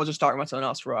 Caleb and I will just talk about something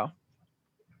else for a while.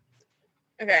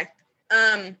 Okay.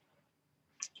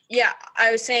 Yeah,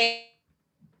 I was saying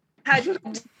how to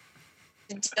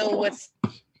deal with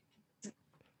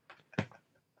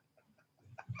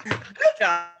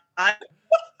God.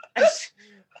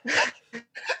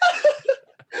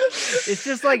 It's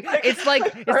just like it's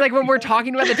like when we're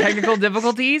talking about the technical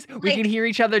difficulties, we can hear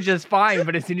each other just fine.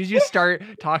 But as soon as you start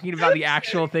talking about the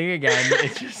actual thing again,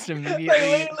 it's just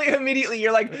immediately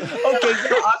you're like, okay,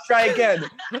 I'll try again.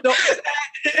 No,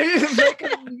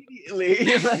 immediately.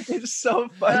 You're like, it's so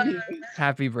funny.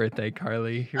 Happy birthday,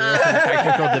 Carly. Here are some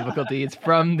technical difficulties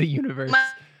from the universe. My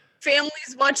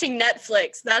family's watching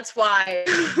Netflix. That's why.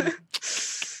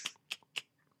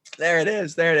 There it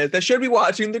is. They should be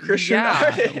watching the Christian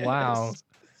artist. Wow.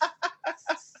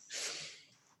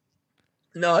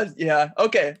 No, yeah.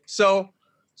 Okay. So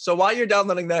while you're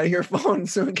downloading that on your phone,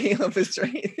 so Caleb, is there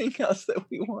anything else that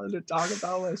we wanted to talk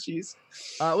about while she's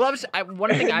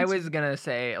one thing I was gonna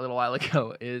say a little while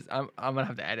ago is I'm gonna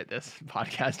have to edit this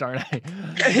podcast, aren't I?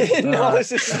 No,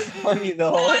 this is so funny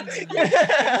though.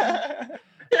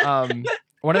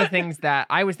 One of the things that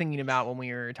I was thinking about when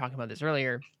we were talking about this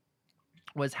earlier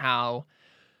was how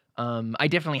I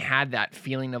definitely had that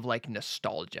feeling of like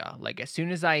nostalgia. Like as soon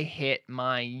as I hit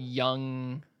my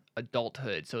young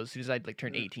adulthood, so as soon as I'd like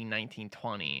turn 18, 19,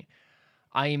 20,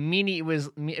 I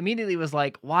immediately was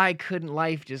like, why couldn't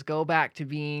life just go back to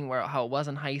being how it was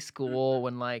in high school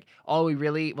when like all we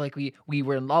really like we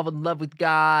were in love with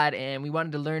God and we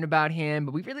wanted to learn about him,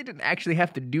 but we really didn't actually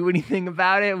have to do anything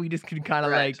about it. We just could kind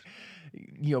of Right. like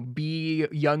be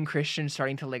young Christians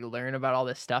starting to like learn about all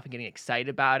this stuff and getting excited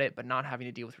about it, but not having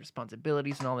to deal with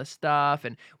responsibilities and all this stuff.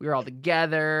 And we were all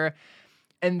together.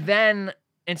 And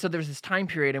so there's this time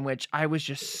period in which I was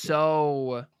just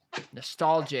so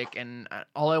nostalgic, and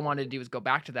all I wanted to do was go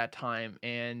back to that time.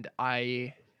 And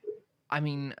I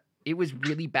mean, it was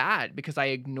really bad because I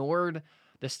ignored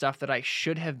the stuff that I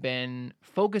should have been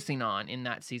focusing on in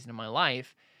that season of my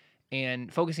life,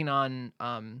 and focusing on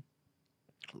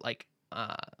like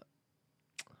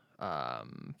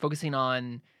focusing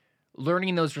on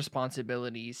learning those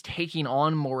responsibilities, taking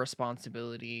on more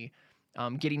responsibility,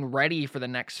 getting ready for the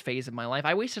next phase of my life.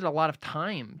 I wasted a lot of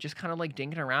time just kind of like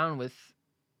dinking around with,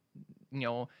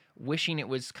 wishing it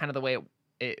was kind of the way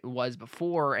it was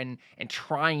before, and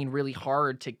trying really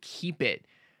hard to keep it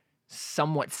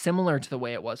somewhat similar to the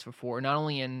way it was before, not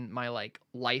only in my like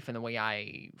life and the way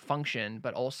I function,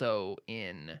 but also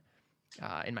in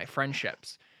my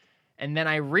friendships. And then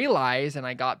I realized, and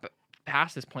I got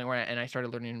past this point where I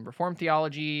started learning Reformed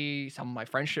theology. Some of my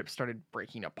friendships started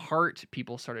breaking apart.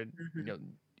 People started,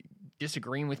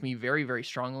 disagreeing with me very, very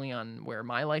strongly on where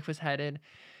my life was headed.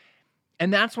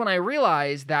 And that's when I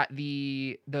realized that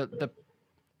the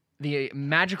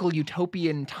magical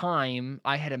utopian time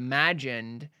I had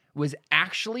imagined was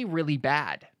actually really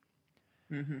bad.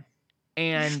 Mm-hmm.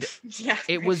 And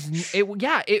it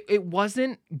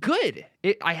wasn't good.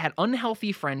 I had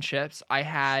unhealthy friendships. I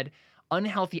had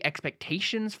unhealthy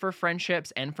expectations for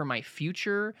friendships and for my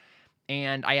future.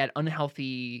 And I had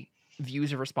unhealthy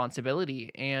views of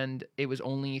responsibility. And it was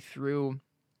only through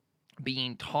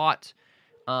being taught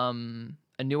a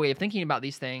new way of thinking about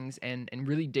these things, and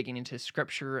really digging into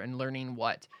scripture and learning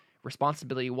what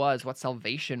responsibility was, what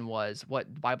salvation was,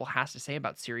 what the Bible has to say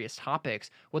about serious topics,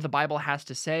 what the Bible has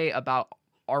to say about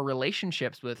our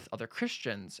relationships with other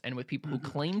Christians and with people who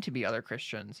claim to be other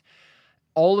Christians.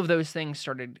 All of those things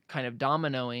started kind of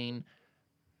dominoing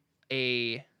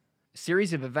a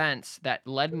series of events that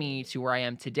led me to where I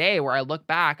am today, where I look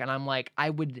back and I'm like, I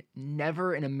would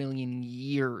never in a million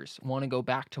years want to go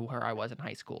back to where I was in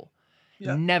high school.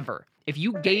 Yeah. Never. If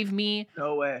you gave me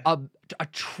no way $1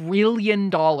 trillion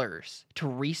to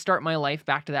restart my life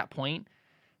back to that point,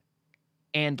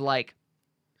 and like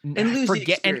and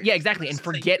forget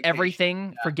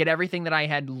everything that I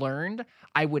had learned,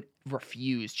 I would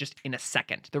refuse just in a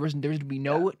second. There would be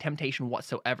no temptation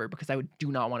whatsoever, because I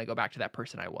do not want to go back to that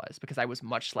person I was, because I was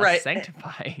much less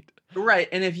sanctified. Right.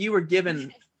 And if you were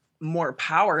given more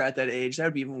power at that age, that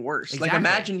would be even worse. Exactly. Like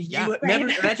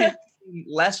imagine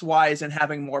less wise and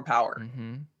having more power.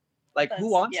 Like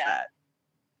who wants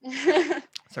that?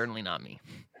 Certainly not me.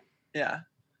 Yeah.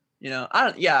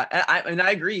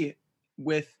 I agree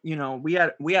with, we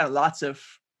had lots of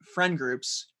friend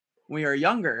groups when we were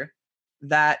younger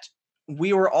that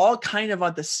we were all kind of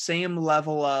at the same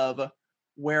level of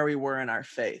where we were in our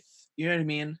faith. You know what I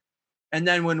mean? And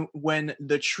then when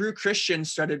the true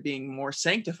Christians started being more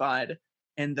sanctified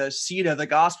and the seed of the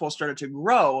gospel started to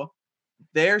grow,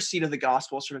 their seed of the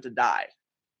gospel started to die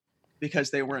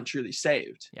because they weren't truly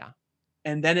saved. Yeah.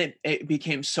 And then it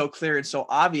became so clear and so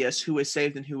obvious who is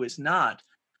saved and who is not.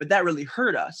 But that really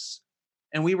hurt us.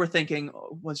 And we were thinking,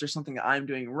 was there something that I'm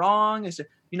doing wrong? Is there,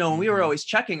 and we were always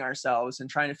checking ourselves and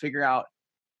trying to figure out,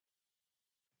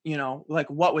 like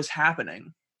what was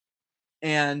happening.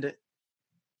 And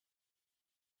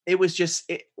it was just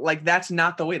like, that's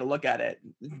not the way to look at it.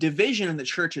 Division in the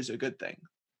church is a good thing.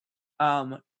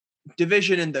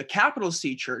 Division in the capital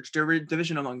C church,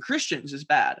 division among Christians is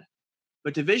bad,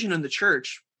 but division in the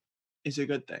church is a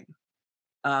good thing,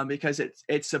 because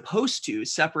it's supposed to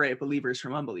separate believers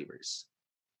from unbelievers.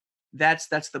 That's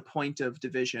the point of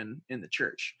division in the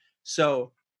church.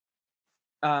 So,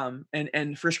 and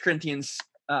 1 Corinthians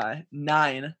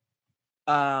 9,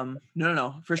 1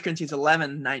 Corinthians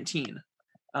 11:19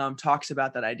 talks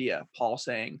about that idea. Paul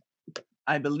saying,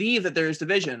 I believe that there is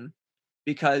division,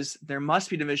 because there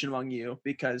must be division among you,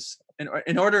 because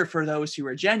in order for those who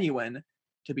are genuine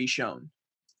to be shown.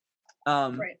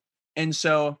 Right. And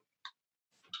so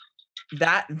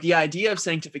that the idea of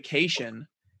sanctification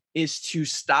is to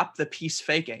stop the peace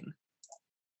faking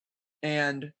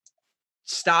and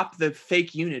stop the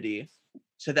fake unity,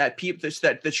 so that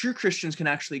the true Christians can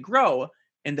actually grow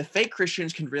and the fake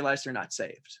Christians can realize they're not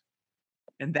saved.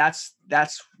 And that's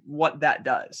what that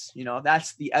does.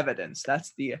 That's the evidence.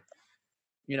 That's the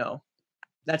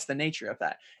that's the nature of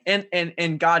that.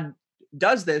 And God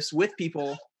does this with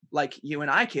people like you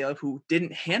and I, Caleb, who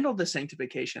didn't handle the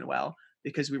sanctification well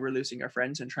because we were losing our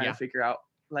friends and trying to figure out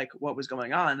like what was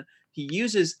going on. He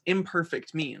uses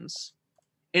imperfect means,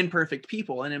 imperfect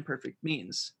people and imperfect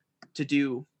means to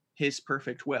do his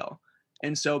perfect will.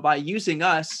 And so by using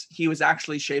us, he was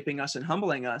actually shaping us and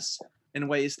humbling us in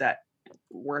ways that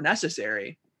were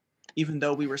necessary, even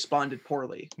though we responded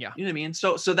poorly. Yeah. You know what I mean?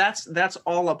 So that's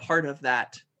all a part of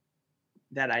that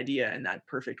idea and that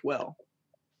perfect will.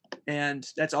 And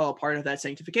that's all a part of that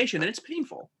sanctification. And it's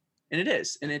painful. And it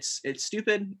is. And it's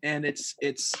stupid. And it's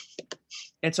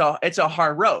a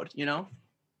hard road, you know?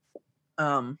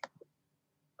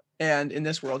 And in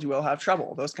this world you will have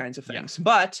trouble, those kinds of things. Yeah.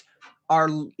 But our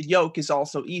yoke is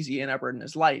also easy and our burden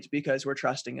is light because we're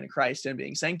trusting in Christ and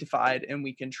being sanctified, and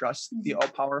we can trust the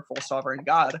all-powerful sovereign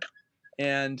God.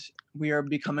 And we are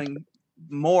becoming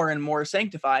more and more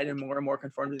sanctified and more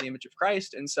conformed to the image of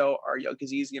Christ. And so our yoke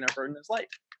is easy and our burden is light,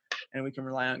 and we can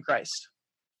rely on Christ.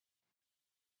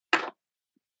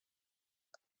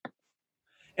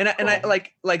 And I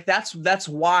like that's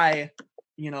why,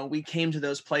 you know, we came to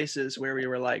those places where we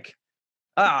were like,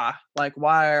 like,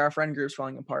 why are our friend groups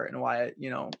falling apart and why, you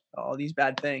know, all these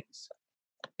bad things.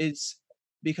 It's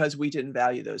because we didn't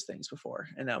value those things before,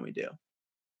 and now we do.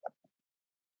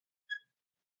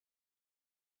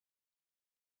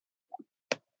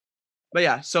 But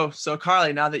yeah, so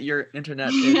Carly, now that your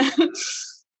internet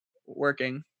is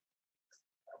working.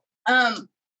 Okay.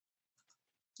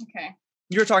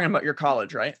 You were talking about your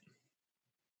college, right?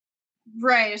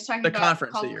 Right. I was talking about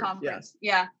the conference.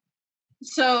 Yeah.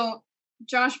 So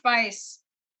Josh Bice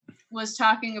was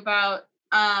talking about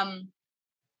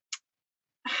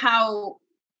how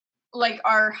like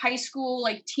our high school,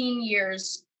 like teen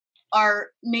years are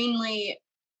mainly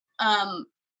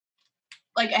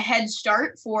like a head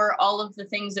start for all of the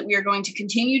things that we are going to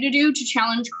continue to do to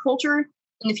challenge culture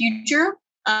in the future,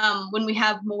 when we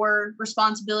have more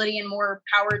responsibility and more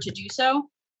power to do so.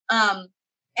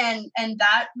 And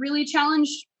that really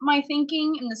challenged my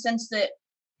thinking in the sense that,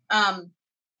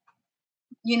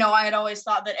 you know, I had always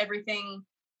thought that everything,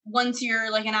 once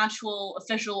you're like an actual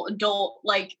official adult,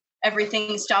 like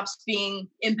everything stops being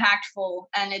impactful.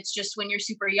 And it's just when you're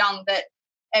super young that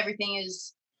everything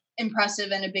is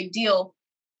impressive and a big deal.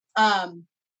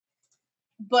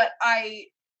 But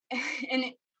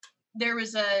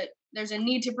there's a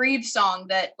Need to Breathe song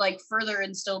that like further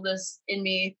instilled this in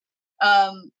me,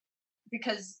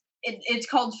 because it's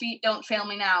called Feet Don't Fail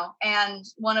Me Now. And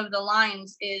one of the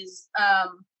lines is,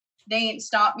 they ain't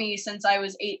stopped me since I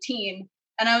was 18.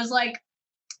 And I was like,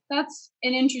 that's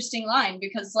an interesting line,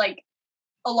 because like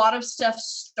a lot of stuff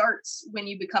starts when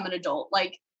you become an adult.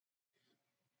 Like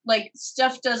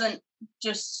stuff doesn't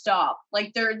just stop.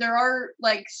 Like there are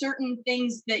like certain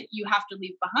things that you have to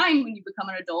leave behind when you become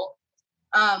an adult.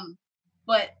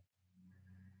 But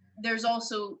there's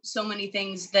also so many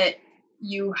things that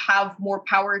you have more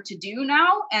power to do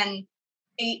now. And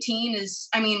 18 is,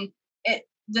 I mean,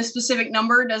 the specific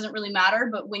number doesn't really matter,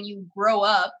 but when you grow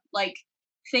up, like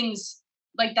things,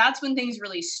 like that's when things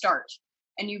really start,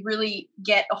 and you really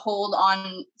get a hold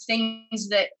on things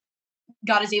that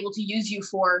God is able to use you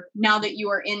for now that you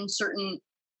are in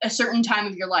a certain time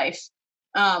of your life.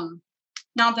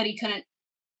 Not that he couldn't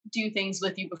do things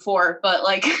with you before, but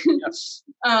like, yes.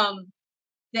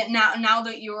 That now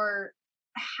that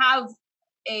have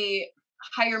a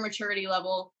higher maturity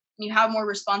level, and you have more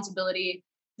responsibility,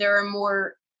 there are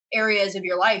more areas of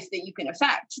your life that you can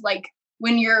affect. Like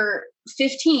when you're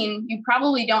 15, you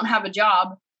probably don't have a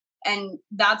job, and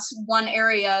that's one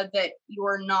area that you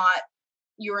are not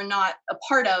a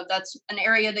part of. That's an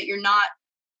area that you're not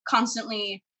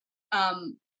constantly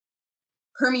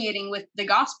permeating with the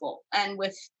gospel and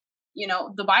with, you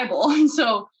know, the Bible. And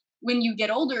so when you get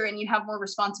older and you have more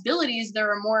responsibilities, there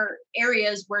are more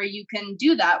areas where you can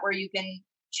do that, where you can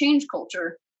change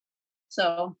culture.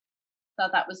 So I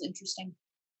thought that was interesting.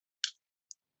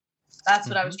 That's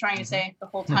what I was trying to say the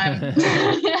whole time.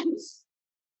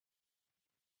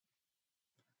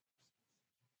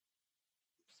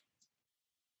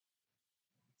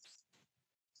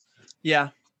 Yeah.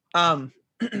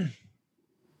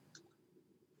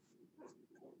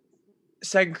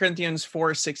 2 Corinthians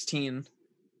 4:16.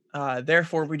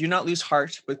 Therefore we do not lose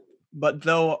heart, but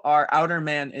though our outer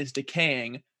man is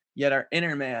decaying, yet our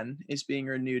inner man is being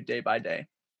renewed day by day.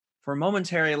 For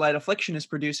momentary light affliction is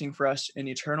producing for us an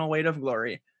eternal weight of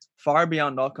glory, far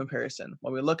beyond all comparison,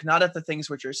 when we look not at the things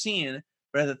which are seen,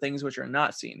 but at the things which are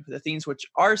not seen. For the things which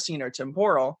are seen are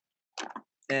temporal.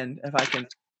 And if I can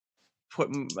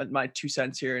put my 2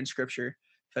 cents here in scripture,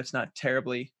 if that's not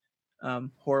terribly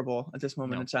horrible at this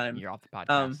moment Nope, in time. You're off the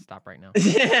podcast. Stop right now.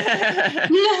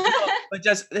 But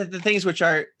just the things which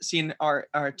are seen are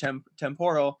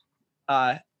temporal.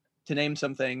 To name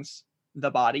some things,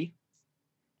 the body,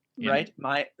 Yeah. right?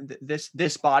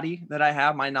 This body that I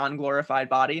have, my non-glorified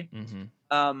body.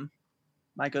 Mm-hmm.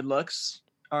 My good looks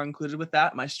are included with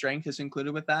that. My strength is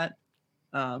included with that.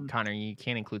 Connor, you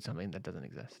can't include something that doesn't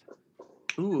exist.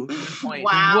 Ooh, good point.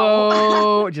 Wow.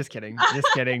 Whoa! Just kidding. Just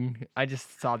kidding. I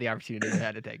just saw the opportunity and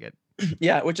had to take it.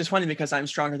 Yeah, which is funny because I'm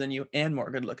stronger than you and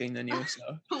more good looking than you.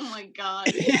 So. Oh my god.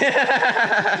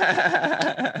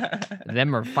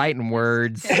 Them are fighting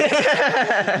words.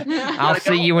 I'll I'll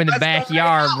see you in the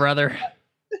backyard, brother.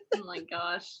 Oh my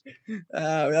gosh.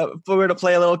 We're gonna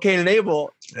play a little Cain and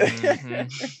Abel. Mhm.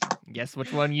 Guess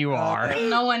which one you are.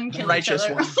 No one kills Righteous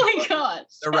each other. one. Oh my gosh.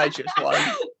 The righteous one.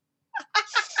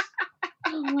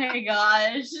 Oh my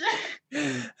gosh.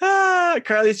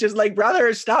 Carly's just like,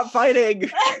 brother, stop fighting.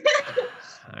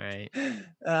 All right.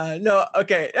 No,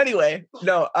 okay. Anyway,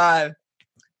 no.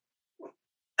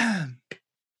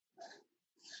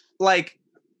 Like,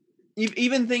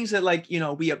 even things that like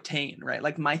we obtain, right?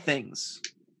 Like my things.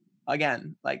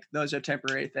 Again, like those are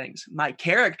temporary things. My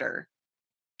character,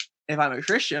 if I'm a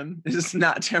Christian, is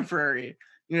not temporary.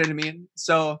 You know what I mean?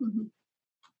 So. Mhm.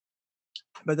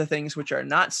 But the things which are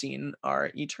not seen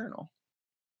are eternal.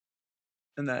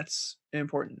 And that's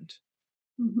important.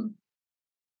 Mhm.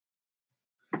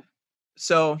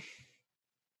 So,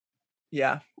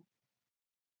 yeah.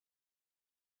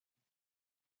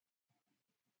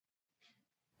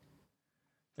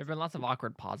 There've been lots of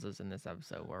awkward pauses in this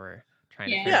episode where we're trying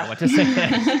to Yeah. figure out what to say.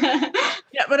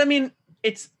 Yeah, but I mean,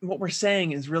 it's what we're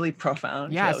saying is really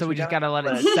profound. Yeah, Joe, so we just gotta gotta let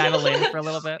it let settle in for a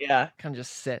little bit. Yeah. Kind of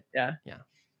just sit. Yeah. Yeah.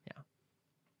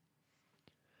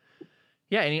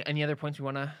 Any other points we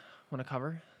wanna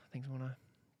cover? Things we wanna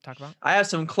talk about? I have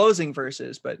some closing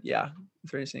verses, but yeah,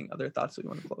 if there's any other thoughts that we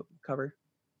want to cover.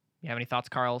 You have any thoughts,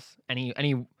 Carls?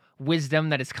 Any wisdom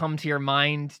that has come to your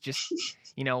mind just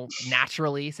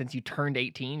naturally since you turned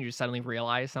 18? You just suddenly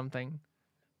realized something.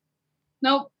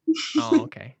 Nope. Oh,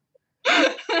 okay.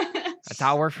 That's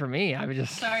how it worked for me. I was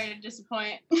just Sorry to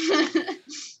disappoint.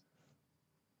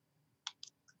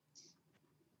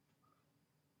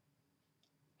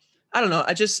 I don't know.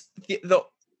 I just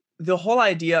the whole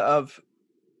idea of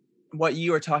what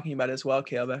you were talking about as well,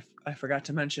 Caleb. I forgot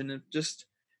to mention just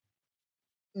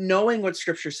knowing what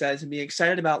Scripture says and being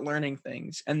excited about learning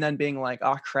things, and then being like,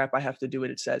 "Oh crap, I have to do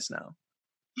what it says now."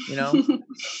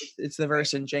 It's the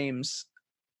verse in James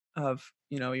of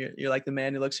you're like the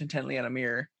man who looks intently at a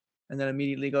mirror and then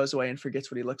immediately goes away and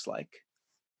forgets what he looks like,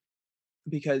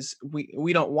 because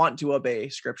we don't want to obey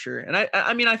Scripture. And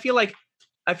I mean I feel like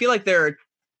there are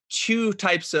two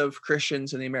types of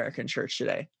Christians in the American church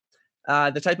today.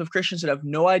 The type of Christians that have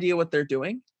no idea what they're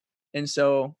doing, and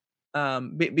so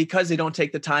because they don't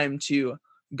take the time to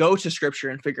go to Scripture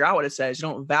and figure out what it says,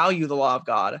 don't value the law of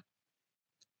God,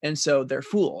 and so they're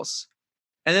fools.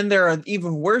 And then there are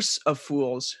even worse of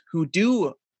fools who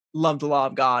do love the law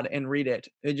of God and read it,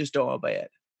 they just don't obey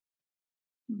it.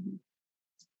 Mhm.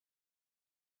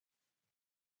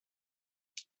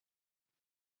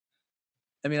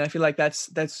 I mean, I feel like that's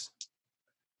the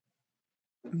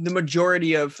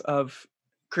majority of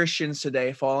Christians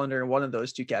today fall under one of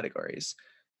those two categories.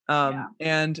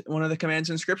 And one of the commands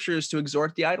in Scripture is to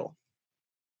exhort the idle.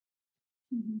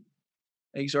 Mhm.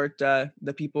 Exhort the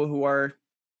people who are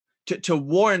to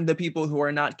warn the people who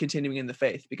are not continuing in the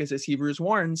faith, because as Hebrews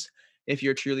warns, if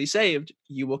you're truly saved,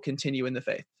 you will continue in the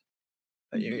faith.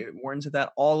 It warns of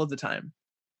that all of the time.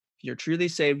 If you're truly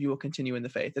saved, you will continue in the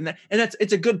faith. And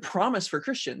it's a good promise for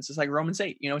Christians. It's like Romans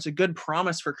 8, it's a good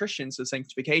promise for Christians of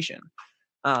sanctification.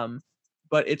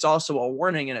 But it's also a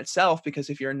warning in itself, because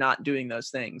if you're not doing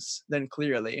those things, then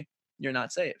clearly you're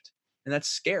not saved. And that's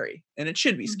scary. And it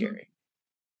should be scary.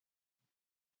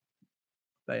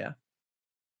 But yeah.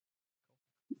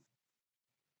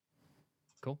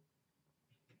 cool.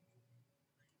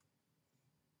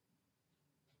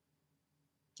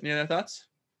 Any other thoughts?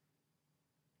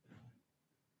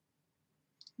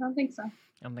 I don't think so. I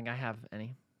don't think I have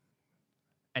any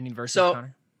verses, So-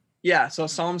 Connor. Yeah, so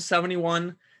Psalm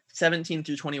 71, 17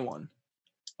 through 21.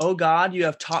 O God, you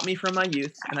have taught me from my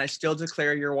youth, and I still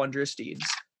declare your wondrous deeds.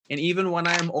 And even when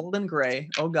I am old and gray,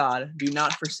 O God, do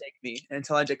not forsake me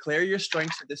until I declare your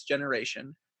strength to this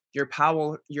generation, your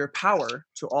power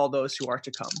to all those who are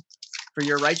to come. For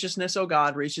your righteousness, O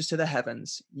God, reaches to the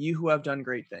heavens, you who have done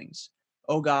great things.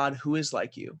 O God, who is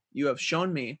like you? You have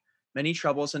shown me many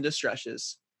troubles and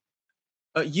distresses.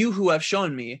 You who have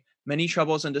shown me many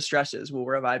troubles and distresses will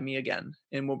revive me again,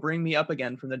 and will bring me up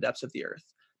again from the depths of the earth.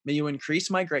 May you increase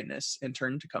my greatness and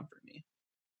turn to comfort me.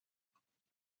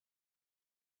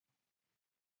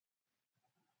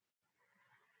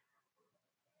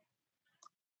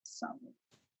 Solid.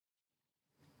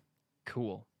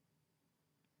 Cool.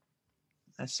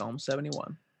 That's Psalm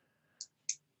 71.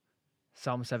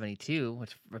 Psalm 72,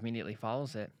 which immediately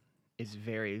follows it, is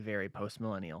very, very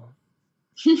post-millennial.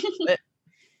 The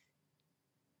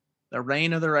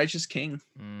reign of the righteous king.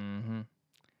 Mm-hmm.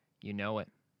 You know it.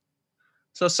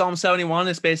 So Psalm 71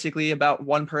 is basically about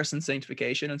one person's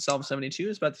sanctification, and Psalm 72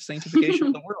 is about the sanctification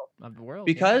of the world. Of the world.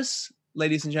 Because,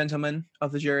 ladies and gentlemen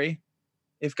of the jury,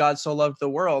 if God so loved the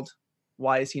world,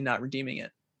 why is he not redeeming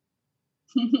it?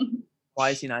 Why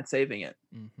is he not saving it?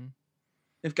 Mm-hmm.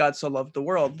 If God so loved the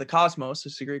world, the cosmos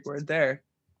is the Greek word there,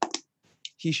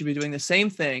 he should be doing the same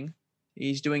thing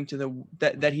he's doing to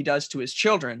that he does to his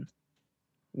children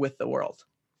with the world.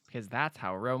 Because that's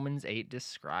how Romans 8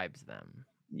 describes them.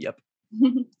 Yep.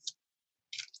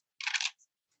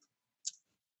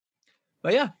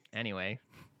 But yeah. Anyway,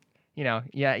 you know,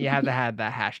 yeah, you have to have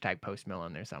that hashtag post-mill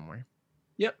in there somewhere.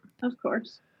 Yep. Of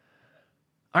course.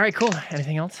 All right, cool.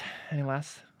 Anything else? Any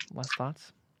last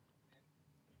thoughts?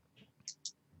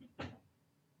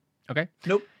 Okay.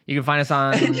 Nope. You can find us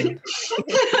on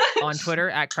Twitter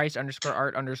at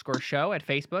Christ_art_show, at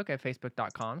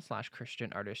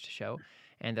Facebook@facebook.com/ChristianArtistShow,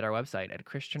 and at our website at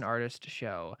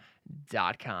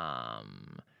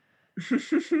ChristianArtistShow.com.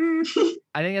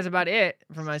 I think that's about it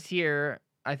from us here.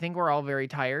 I think we're all very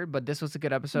tired, but this was a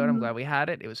good episode. I'm glad we had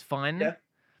it. It was fun. Yeah.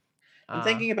 I'm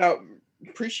thinking about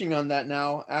preaching on that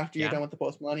now after you're Yeah. done with the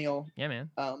post-millennial Yeah, man.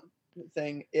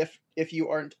 thing, if you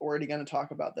aren't already going to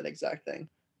talk about that exact thing.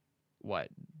 What?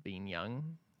 Being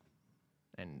young?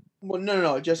 And Well,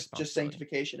 no, just Responsibility.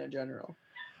 sanctification in general.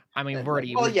 I mean, And, we've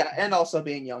already well, yeah, and also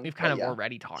being young. we've but kind of yeah.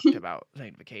 already talked about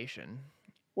sanctification.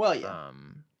 Well, yeah, I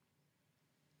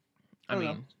I don't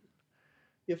know. mean,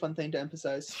 be a fun thing to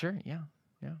emphasize. sure, yeah.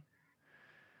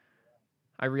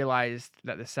 I realized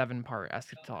that the 7-part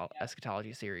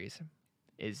eschatology series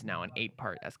is now an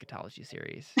 8-part eschatology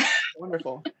series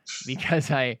Wonderful.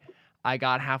 because I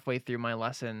got halfway through my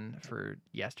lesson for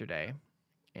yesterday,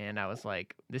 and I was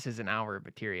like, "This is an hour of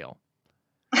material.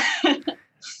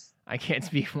 I can't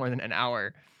speak more than an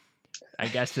hour. I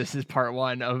guess this is part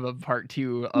 1 of a part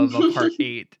 2 of a part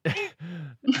 8."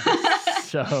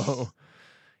 So,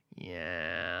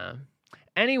 yeah.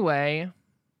 Anyway,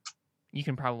 you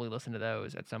can probably listen to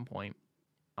those at some point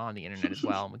on the internet as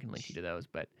well, and we can link you to those.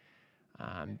 But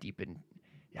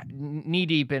knee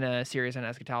deep in a series on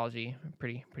eschatology.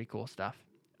 Pretty cool stuff.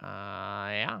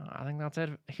 Yeah, I think that's it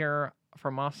here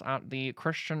from us at the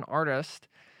Christian Artist.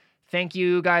 Thank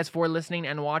you guys for listening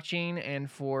and watching, and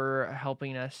for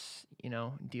helping us,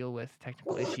 deal with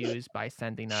technical issues by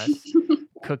sending us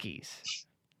cookies.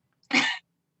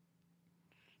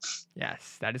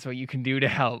 Yes, that is what you can do to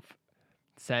help.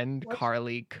 Send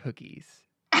Carly cookies.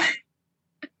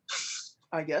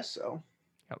 I guess so.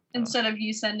 Yep. Instead of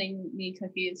you sending me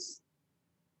cookies.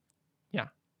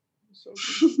 So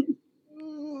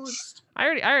confused. I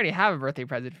already have a birthday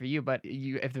present for you, but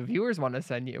if the viewers want to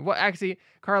send you, well, actually,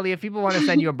 Carly, if people want to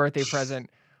send you a birthday present,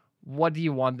 what do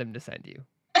you want them to send you?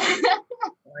 I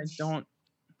don't.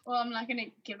 Well, I'm not gonna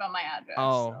give out my address.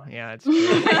 Oh, so. yeah, it's true.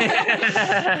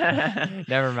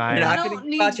 Never You're mind. not I going don't to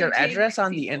need give out your to take address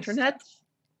on the people's internet? stuff.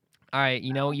 All right,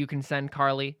 you can send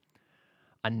Carly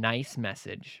a nice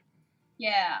message.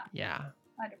 Yeah, Yeah,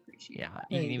 I'd appreciate yeah. that.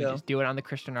 You There can you even go. just do it on the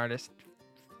Christian Artist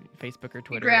Facebook or Your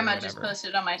Twitter. grandma or just whatever.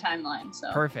 posted on my timeline,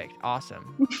 so. Perfect.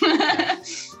 Awesome. I'm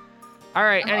All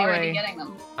right. already Anyway, getting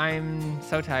them. I'm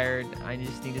so tired. I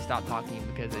just need to stop talking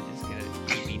because it's just gonna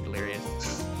keep me delirious.